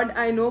that's odd,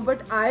 I know, but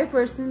I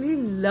personally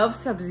love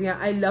सब्जियाँ.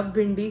 I love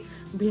भिंडी.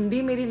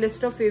 भिंडी मेरी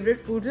list of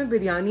favorite foods में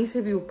बिरयानी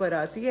से भी ऊपर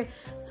आती है.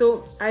 So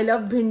I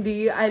love भिंडी.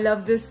 I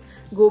love this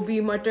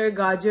गोभी, मटर,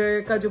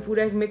 गाजर का जो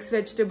पूरा एक मिक्स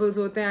वेजिटेबल्स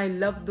होते हैं. I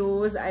love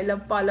those. I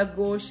love पालक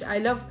गोश्त. I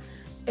love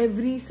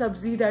every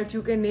sabzi that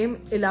you can name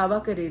अलावा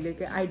करेले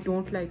के. I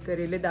don't like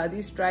करेले.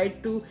 Dadi's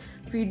tried to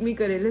feed me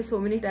करेले so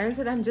many times,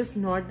 but I'm just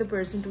not the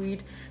person to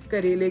eat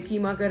करेले,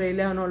 कीमा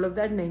करेले and all of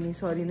that. नहीं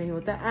sorry, नहीं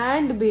होता.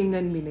 And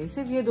बैंगन भी नहीं.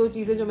 सिर्फ ये दो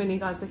चीज़ें जो मैं नहीं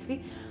खा सकती.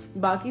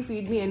 बाकी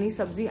feed me any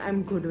sabzi,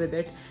 I'm good with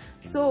it.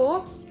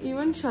 So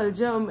even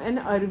shaljam and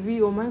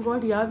arvi, oh my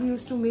god, yeah, we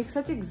used to make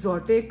such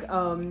exotic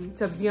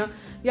sabziyan.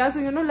 Yeah, so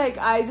you know, like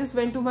I just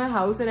went to my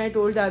house and I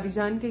told दादी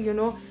जान कि you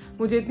know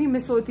मुझे इतनी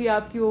miss होती है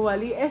आपकी वो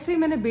वाली. ऐसे ही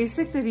मैंने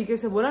बेसिक तरीके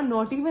से बोला,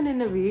 not even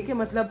in a way कि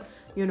मतलब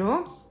you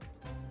know.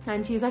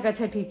 And she's like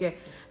अच्छा ठीक है.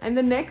 And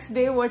the next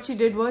day what she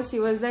did was she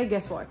was like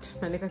guess what.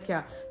 मैंने कहा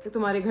क्या? तो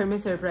तुम्हारे घर में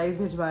सरप्राइज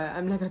भिजवाया.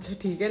 I'm like अच्छा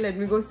ठीक है,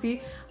 let me go see.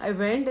 I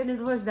went and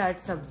it was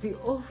that sabzi.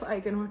 Oh, I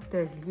cannot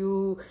tell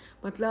you.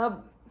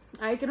 मतलब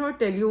I cannot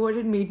tell you what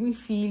it made me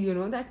feel, you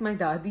know, that my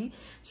dadi,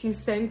 she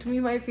sent me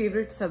my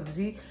favorite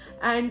sabzi,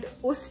 and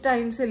उस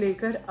time से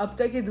लेकर अब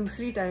तक ये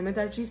दूसरी time है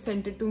that she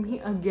sent it to me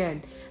again,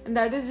 and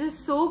that is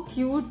just so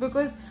cute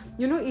because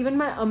you know even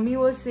my अम्मी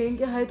was saying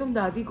कि हाय तुम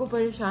दादी को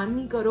परेशान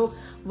नहीं करो,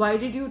 why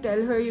did you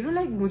tell her, you know,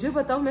 like मुझे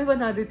बताओ मैं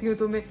बना देती हूँ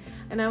तुम्हें.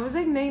 And I was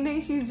like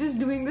नहीं she's just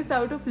doing this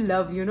out of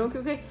love, you know,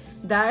 क्योंकि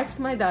that's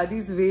my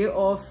dadi's way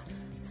of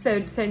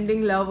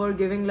sending love और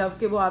गिविंग लव,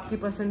 के वो आपकी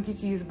पसंद की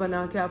चीज़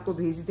बना के आपको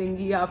भेज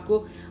देंगी या आपको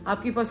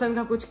आपकी पसंद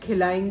का कुछ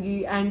खिलाएंगी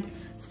and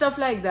stuff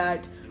like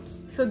that.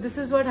 So this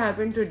is what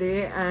happened today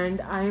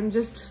and I am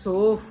just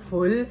so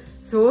full,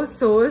 so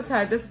soul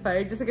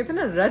satisfied. जैसे कहते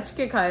हैं ना रच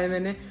के खाए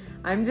मैंने.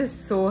 I am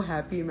just so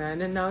happy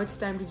man, and now it's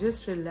time to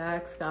just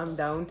relax, calm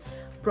down,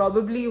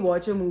 probably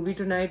watch a movie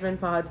tonight when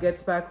Fahad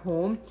gets back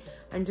home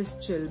and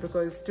just chill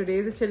because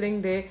today is a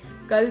chilling day.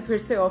 कल फिर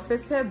से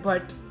office है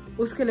but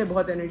उसके लिए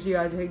बहुत energy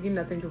आ जाएगी.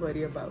 Nothing to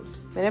worry about.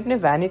 मैंने अपने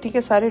वैनिटी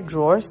के सारे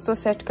ड्रॉर्स तो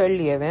सेट कर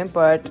लिए हुए हैं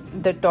but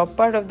the top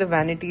part of the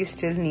vanity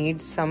still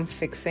needs some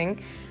fixing.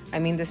 I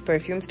mean, this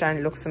perfume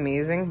stand looks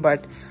amazing,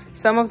 but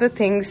some of the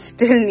things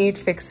still need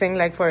fixing.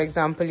 Like for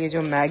example, ये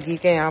जो Maggi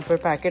के यहाँ पर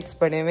packets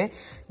पड़े हुए,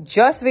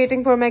 just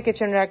waiting for my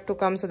kitchen rack to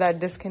come so that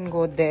this can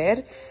go there.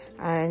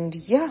 And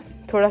yeah,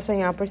 थोड़ा सा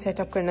यहाँ पर set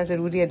up करना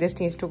ज़रूरी है. This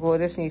needs to go,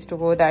 this needs to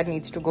go, that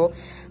needs to go.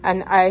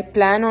 And I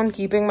plan on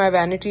keeping my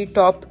vanity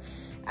top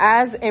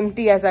as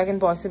empty as I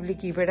can possibly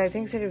keep it. I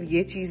think सिर्फ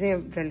ये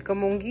चीज़ें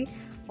welcome होंगी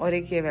और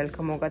एक ये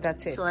welcome होगा.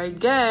 That's it. So I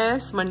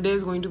guess Monday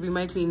is going to be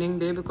my cleaning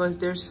day because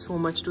there's so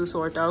much to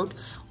sort out.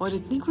 और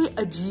इतनी कोई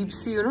अजीब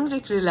सी you know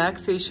एक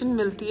relaxation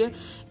मिलती है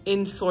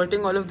in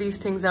sorting all of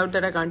these things out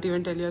that I can't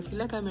even tell you. I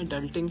feel like I'm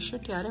adulting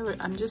shit यार.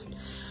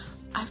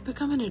 I've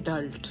become an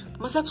adult.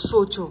 मतलब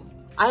सोचो,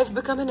 I've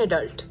become an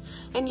adult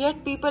and yet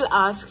people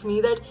ask me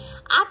that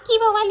आपकी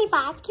वो वाली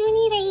बात क्यों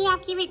नहीं रही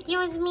आपकी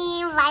वीडियोस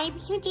में, वाइब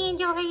क्यों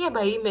चेंज हो गई है.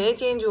 भाई मैं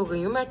चेंज हो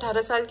गई हूँ, मैं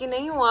 18 साल की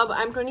नहीं हूँ अब.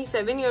 I'm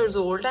 27 years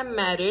old, I'm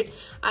married,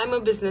 I'm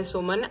a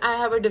businesswoman, I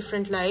have a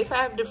different life,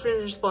 I have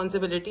different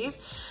responsibilities,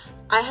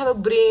 I have a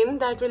brain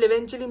that will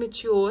eventually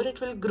mature,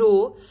 it will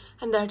grow,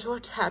 and that's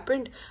what's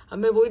happened. अब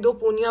मैं वही दो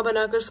पूनियाँ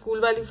बनाकर school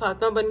वाली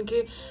फातिमा बन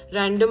के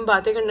random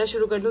बातें करना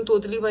शुरू कर दूँ,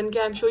 तोतली बन के.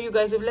 I'm sure you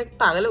guys will be like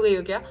पागल हो गई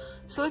हो क्या.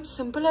 So it's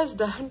simple as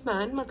that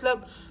man.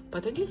 मतलब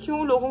पता नहीं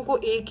क्यों लोगों को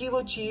एक ही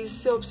वो चीज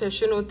से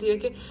ऑब्सेशन होती है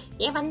कि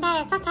ये बंदा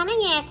ऐसा था ना,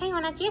 ये ऐसा ही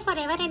होना चाहिए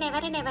forever and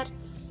ever and ever.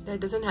 That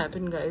doesn't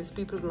happen, guys.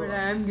 People grow up. But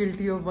I am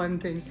guilty of one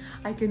thing.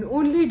 I can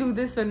only do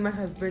this when my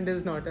husband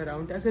is not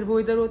around. अगर वो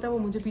इधर होता, वो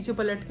मुझे पीछे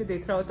पलट के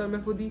देख रहा होता और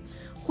मैं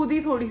खुद ही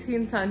थोड़ी सी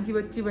इंसान की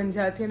बच्ची बन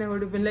जाती है ना.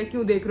 would have been like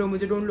क्यों देख रहे हो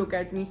मुझे, don't look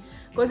at me.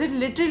 because it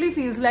literally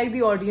feels like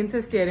the audience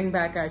is staring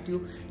back at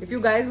you. If you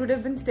guys would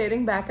have been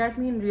staring back at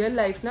me in real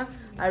life, na,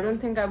 I don't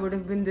think I would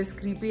have been this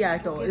creepy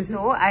at all. Okay,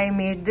 so I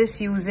made this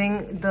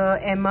using the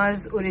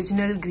Emma's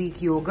original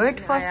Greek yogurt.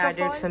 First I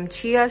added some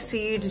chia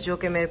seeds, जो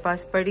कि मेरे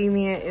पास पड़ी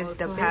हुई है इस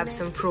डब्बे में. Have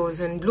some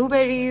frozen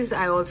blueberries.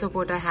 I also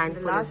put a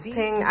handful. Last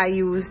thing, I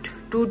used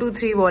 2 to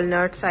 3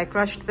 walnuts. I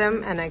crushed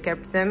them and I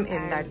kept them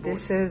in that.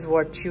 This is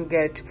what you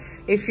get.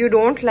 If you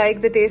don't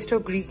like the taste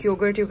of Greek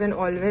yogurt, you can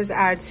always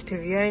add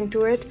stevia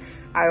into it.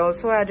 I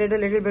also added a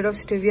little bit of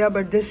stevia,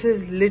 but this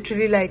is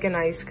literally like an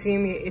ice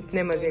cream.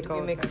 Itne maze ka.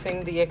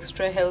 Mixing the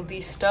extra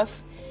healthy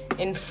stuff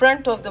in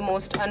front of the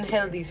most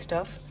unhealthy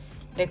stuff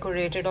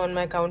decorated on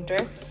my counter.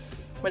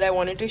 But I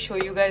wanted to show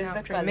you guys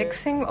the color.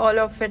 Mixing all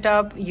of it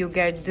up, you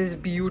get this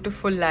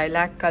beautiful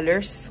lilac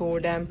color, so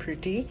damn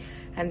pretty.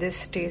 And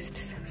this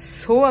tastes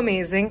so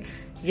amazing.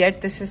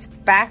 Yet this is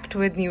packed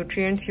with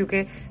nutrients.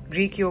 क्योंकि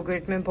Greek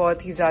yogurt में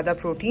बहुत ही ज़्यादा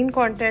protein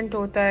content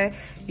होता है.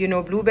 You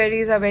know,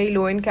 blueberries are very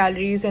low in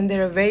calories and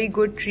they're a very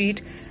good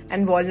treat.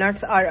 And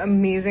walnuts are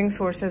amazing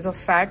sources of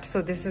fat.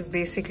 So this is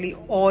basically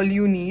all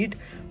you need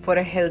for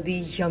a healthy,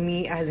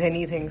 yummy as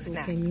anything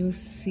snack. Can you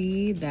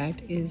see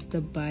that is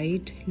the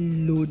bite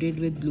loaded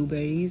with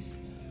blueberries?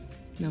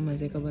 ना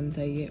मजे का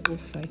बनता है ये.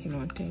 Oof, I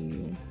cannot tell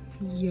you.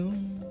 Yum.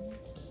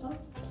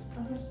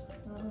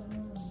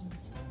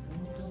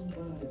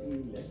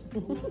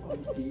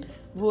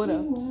 वो रहा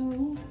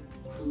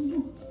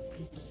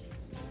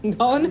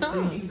गाओ ना.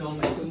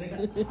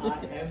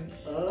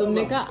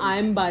 तुमने कहा आई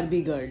एम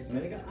बारबी गर्ल.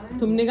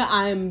 तुमने कहा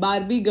I am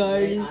Barbie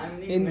girl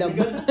in the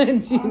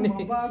जी ने.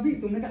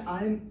 तुमने कहा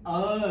I am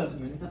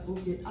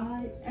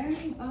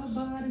a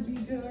Barbie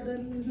girl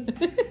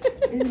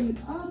in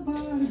a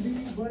Barbie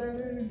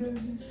world.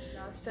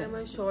 Last time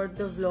I shot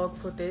the vlog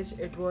footage,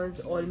 it was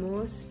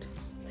almost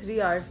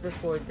 3 hours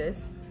before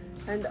this.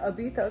 And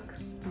अभी तक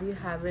we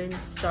haven't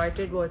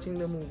started watching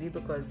the movie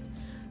because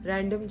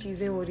random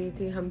चीज़ें हो रही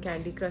थी. हम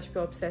candy crush पे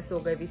obsess हो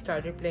गए. We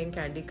started playing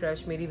Candy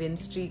Crush. मेरी win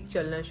streak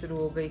चलना शुरू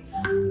हो गई.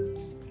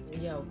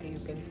 Yeah, okay, you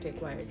can stay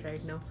quiet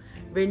right now.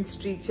 Win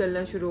streak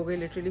चलना शुरू हो गई.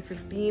 Literally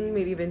 15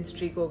 मेरी win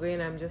streak हो गई.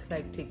 And I'm just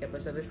like, ठीक है,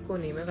 बस अब इसको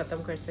नहीं मैं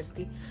ख़त्म कर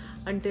सकती.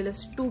 Until a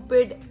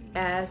stupid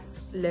ass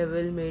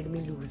level made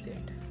me lose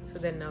it. So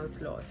then now it's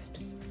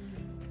lost.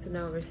 So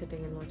now we're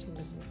sitting and watching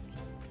the movie.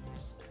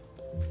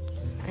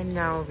 And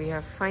now we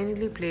have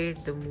finally played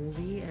the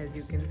movie, as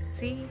you can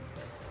see.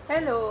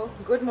 Hello,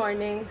 good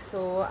morning.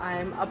 So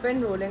I'm up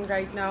and rolling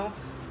right now.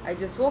 I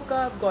just woke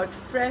up, got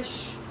fresh,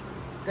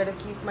 gotta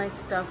keep my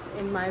stuff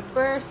in my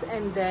purse,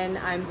 and then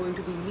I'm going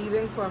to be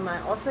leaving for my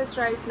office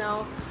right now.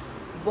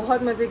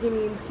 बहुत मज़े की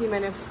नींद की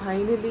मैंने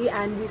finally,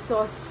 and we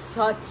saw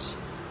such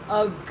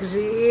a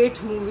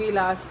great movie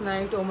last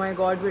night. Oh my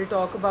God, we'll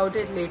talk about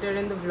it later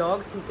in the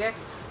vlog. ठीक है?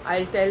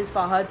 I'll tell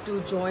Fahad to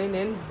join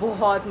in.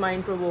 बहुत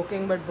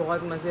mind-provoking but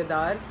बहुत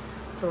मज़ेदार.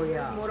 So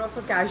yeah, more of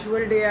a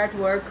casual day at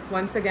work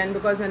once again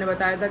because मैंने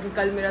बताया था कि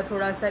कल मेरा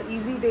थोड़ा सा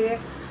easy day है.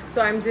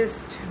 So I'm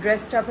just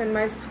dressed up in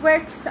my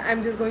sweats.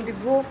 I'm just going to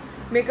go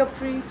makeup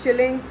free,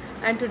 chilling.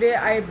 And today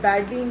I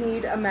badly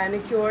need a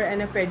manicure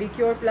and a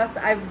pedicure. Plus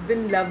I've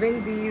been loving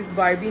these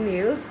Barbie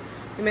nails.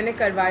 ये मैंने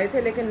करवाए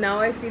थे लेकिन now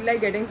I feel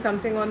like getting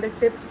something on the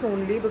tips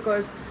only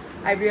because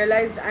I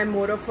realized I'm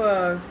more of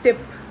a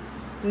tip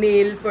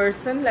nail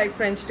person, like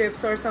French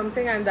tips or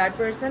something. I'm that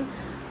person,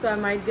 so I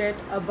might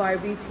get a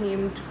Barbie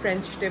themed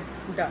French tip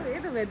done. Hey,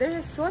 the weather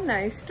is so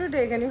nice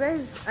today. Can you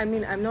guys, I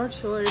mean, I'm not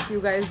sure if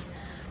you guys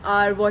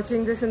are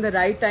watching this in the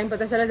right time.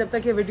 पता चला जब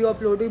तक ये video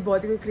upload हुई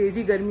बहुत ही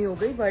crazy गर्मी हो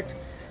गई, but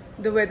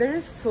the weather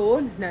is so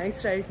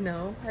nice right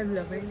now. I'm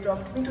loving it.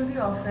 Dropped me to the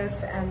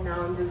office and now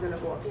I'm just gonna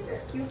go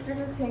upstairs. Cute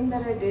little thing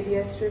that I did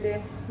yesterday.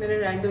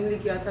 मैंने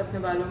randomly किया था अपने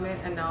बालों में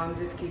and now I'm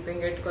just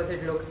keeping it because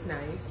it looks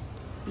nice.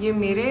 ये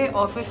मेरे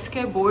office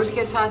के board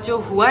के साथ जो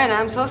हुआ है ना,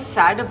 I am so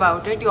sad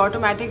about it. ये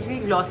ऑटोमेटिकली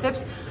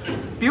ग्लॉसिप्स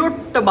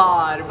ब्यूट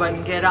बार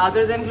बन गया.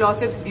 Rather than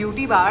ग्लॉसिप्स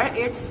beauty bar,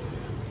 it's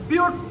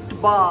ब्यूट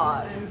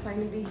bar. I am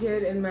finally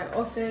here in my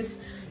office.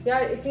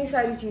 यार इतनी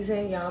सारी चीज़ें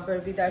हैं यहाँ पर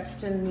भी that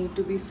still need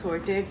to be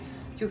sorted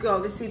क्योंकि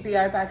ऑब्वियसली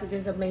PR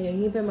पैकेजेस अब मैं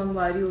यहीं पे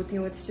मंगवा रही होती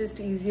हूँ. It's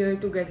just easier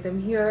to get them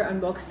here,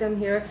 unbox them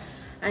here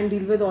and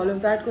deal with all of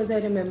that because I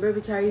remember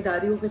बेचारी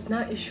दादी को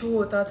कितना इशू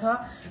होता था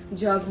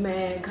जब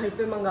मैं घर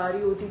पे मंगा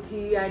रही होती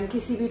थी एंड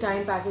किसी भी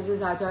टाइम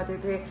पैकेजेस आ जाते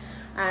थे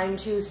and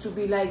she used to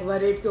be like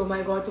worried कि ओ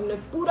माय गॉड तुमने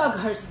पूरा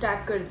घर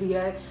स्टैक कर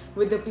दिया है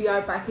विद द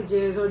PR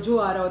पैकेजेस और जो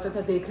आ रहा होता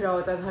था देख रहा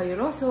होता था, you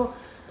know. So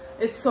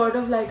it's sort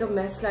of like a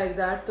mess like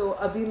that. तो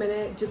अभी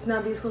मैंने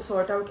जितना भी इसको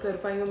सॉर्ट आउट कर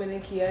पाई हूँ मैंने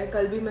किया है.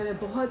 कल भी मैंने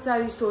बहुत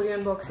सारी स्टोरी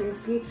अनबॉक्सिंग्स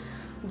की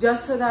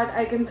just so that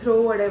I can throw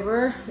whatever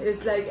is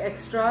like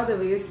extra, the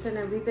waste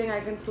and everything, I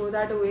can throw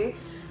that away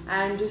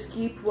and just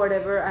keep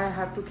whatever I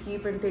have to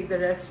keep and take the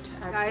rest.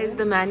 Guys,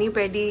 the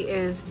mani-pedi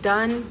is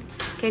done.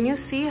 Can you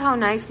see how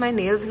nice my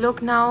nails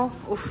look now?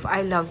 Oof,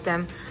 I love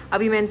them.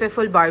 Abhi main pe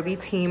full Barbie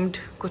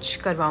themed kuch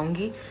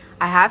karwaungi.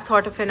 I have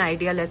thought of an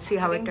idea. Let's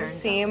see how it turns.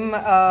 Same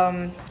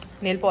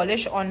nail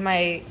polish on my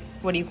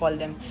what do you call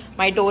them,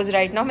 my toes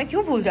right now. मैं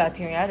क्यों भूल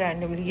जाती हूँ यार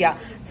randomly. Yeah,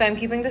 so I'm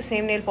keeping the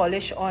same nail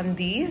polish on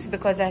these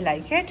because I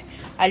like it.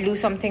 I'll do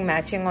something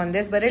matching on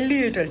this, but a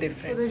little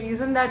different. So the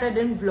reason that I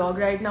didn't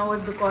vlog right now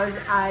was because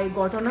I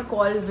got on a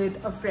call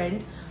with a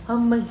friend.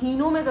 हम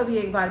महीनों में कभी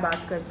एक बार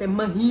बात करते हैं,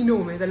 महीनों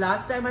में. The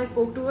last time I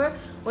spoke to her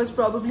was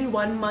probably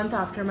 1 month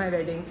after my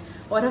wedding.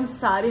 और हम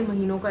सारे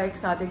महीनों का एक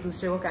साथ एक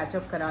दूसरे को कैच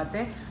अप कराते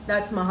हैं.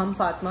 That's Maham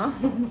Fatma.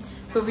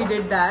 So we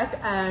did that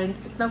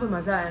and इतना कोई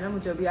मज़ा आया ना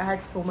मुझे अभी. I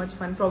had so much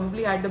fun.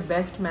 Probably had the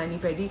best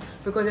mani-pedi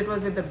because it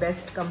was with the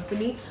best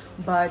company.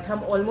 But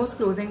हम almost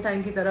closing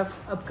time की तरफ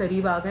अब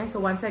करीब आ गए. So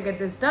once I get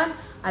this done,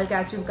 I'll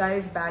catch you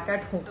guys back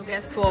at home. So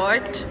guess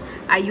what?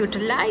 I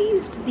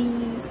utilized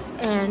these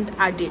and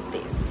I did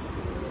this.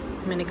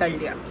 मैंने कर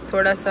लिया.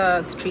 थोड़ा सा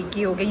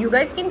streaky हो गया. You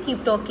guys can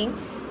keep talking.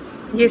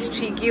 ये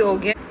streaky हो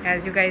गया.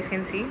 As you guys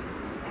can see.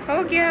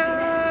 हो गया.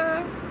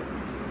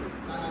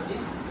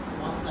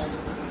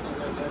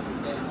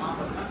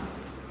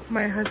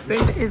 My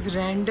husband is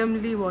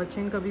randomly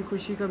watching कभी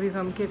खुशी कभी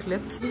गम के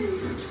clips.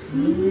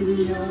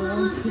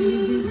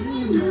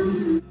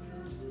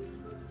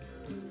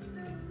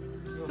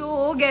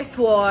 So guess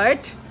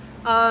what?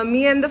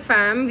 Me and the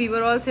fam, we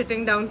were all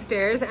sitting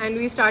downstairs and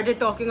we started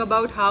talking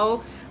about how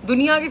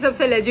दुनिया की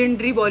सबसे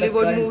legendary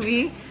Bollywood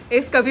movie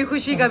is कभी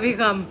खुशी कभी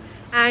गम.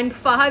 And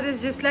Fahad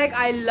is just like,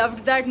 I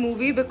loved that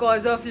movie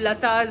because of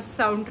Lata's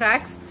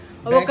soundtracks.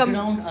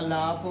 Background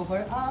alap over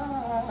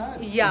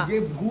yeah.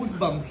 ये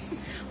goosebumps.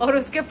 और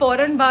उसके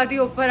फौरन बाद ही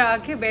ऊपर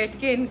आके बैठ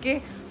के इनके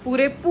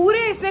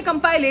पूरे इसने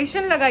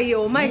compilation लगाई है.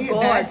 Oh my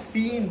god. That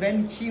scene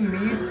when she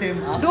meets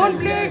him. Don't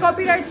play,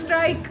 copyright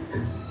strike.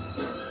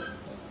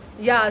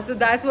 Yeah, so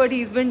that's what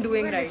he's been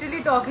doing. We're right.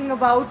 Literally talking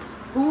about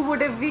who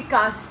would have we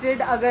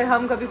casted अगर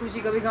हम कभी खुशी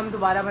कभी गम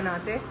दोबारा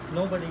बनाते.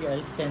 Nobody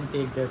else can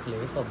take their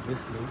place,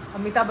 obviously.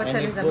 Amitabh Bachchan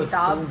is Amitabh. And it was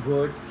too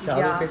good.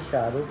 Shahrukh is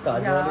Shahrukh.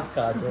 Kajol is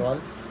Kajol.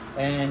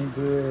 And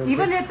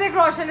even Hrithik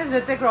Roshan is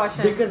Hrithik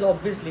Roshan. Because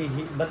obviously,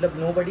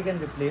 nobody can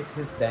replace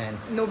his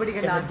dance. Nobody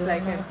can dance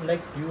like him.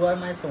 Like You Are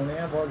My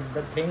Sonia was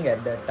the thing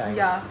at that time.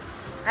 Yeah.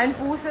 And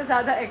Pooh से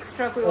ज़्यादा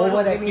extra कोई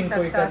और भी नहीं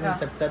सकता था.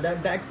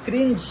 That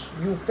cringe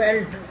you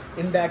felt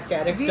in that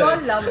character. We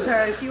all loved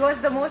her. She was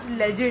the most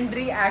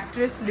legendary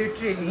actress,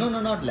 literally. No,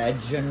 not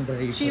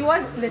legendary. She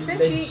was. Listen,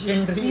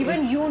 legendary.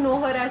 Even you know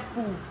her as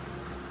Pooh.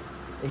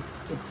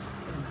 It's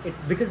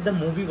because the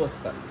movie was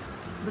fun.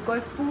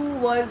 Because Pooh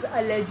was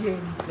a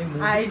legend.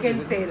 I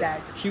can say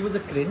that. She was a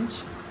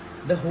cringe.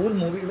 The whole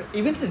movie,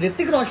 even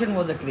Hrithik Roshan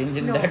was a cringe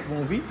in that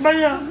movie.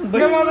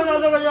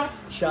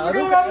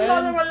 Shahrukh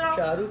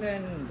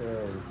and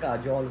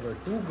Kajol were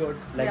too good.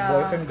 Like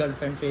boyfriend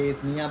girlfriend phase,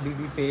 Mia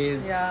Bibi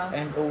phase,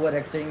 and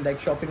overacting like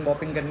shopping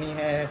bopping करनी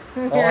है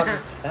और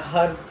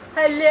हर.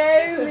 Hello,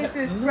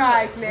 Mrs.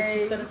 Sprightly.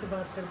 किस तरह से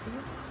बात करती है?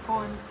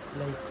 कौन?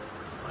 Like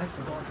I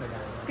forgot her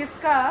dialogue.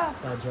 किसका?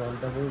 काजोल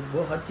का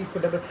वो हर चीज को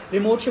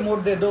रिमोट शिमोट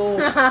दे दो,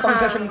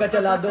 पंखा शंखा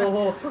चला दो,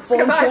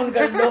 फोन शोन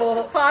कर दो.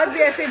 फार भी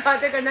ऐसी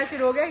बातें करना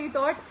शुरू हो गया. He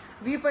thought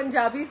we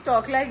Punjabis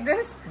talk like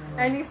this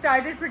and he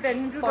started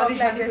pretending to talk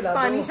like this.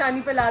 पानी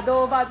शानी पिला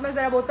दो, बाद में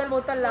जरा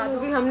बोतल ला दो.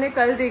 मूवी हमने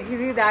कल देखी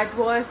थी. That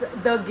was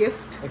The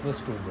Gift. It was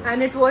too good.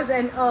 And it was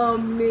an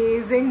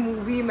amazing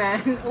movie,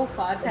 man. Oh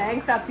far,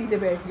 thanks. आप सीधे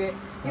बैठ गए.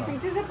 ये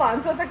पीछे से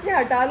 500 तक के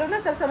हटा लो ना,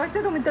 सब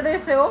समझते तुम इतने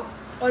से हो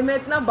और मैं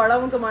इतना बड़ा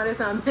हूँ तुम्हारे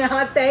सामने.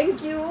 हाँ,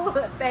 thank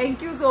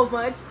you so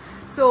much.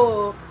 So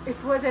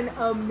it was an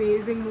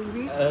amazing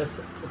movie.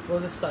 It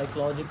was a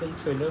psychological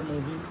thriller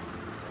movie,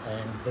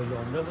 and the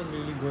genre was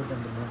really good,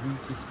 and the movie,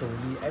 the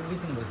story,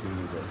 everything was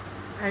really good.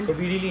 And so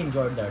we really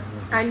enjoyed that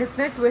movie. And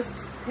इतने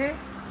twists थे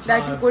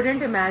that you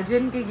couldn't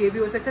imagine कि ये भी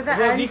हो सकता था.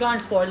 Well, we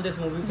can't spoil this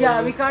movie. Yeah,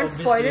 we can't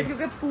spoil it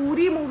क्योंकि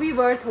पूरी movie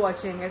worth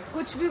watching है.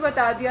 कुछ भी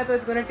बता दिया तो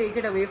it's gonna take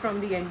it away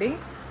from the ending.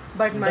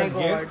 But my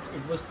God,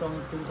 it was from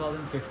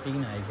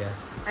 2015, I guess.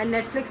 And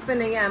Netflix पे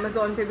नहीं है,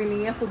 Amazon पे भी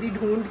नहीं है. खुद ही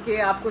ढूंढ के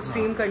आपको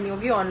stream करनी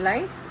होगी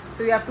online.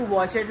 So you have to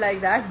watch it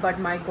like that. But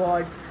my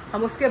God,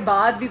 हम उसके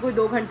बाद भी कोई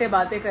 2 घंटे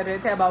बातें कर रहे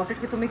थे about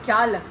it कि तुम्हें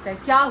क्या लगता है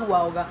क्या हुआ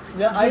होगा.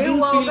 I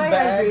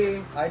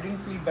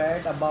didn't feel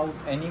bad about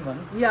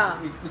anyone. Yeah.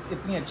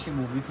 इतनी अच्छी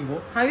movie थी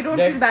वो. हाँ, you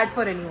don't feel bad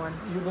for anyone.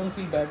 You don't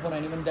feel bad for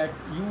anyone that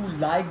you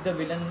like the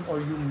villain or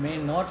you may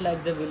not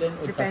like the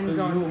villain. It's Depends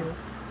up to on you.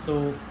 So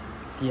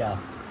yeah.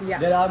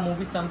 There are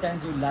movies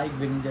sometimes you like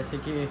villain, जैसे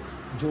कि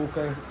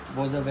Joker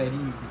was a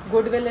very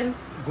good villain.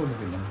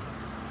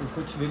 तो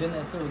कुछ villain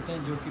ऐसे होते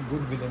हैं जो कि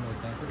good villain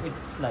होते हैं, तो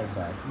it's like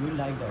that. You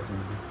like that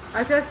movie.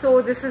 अच्छा, so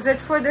this is it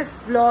for this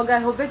vlog. I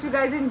hope that you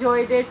guys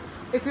enjoyed it.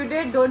 If you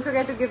did, don't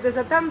forget to give this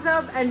a thumbs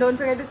up and don't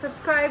forget to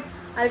subscribe.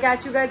 I'll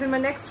catch you guys in my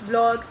next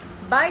vlog.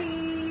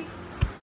 Bye.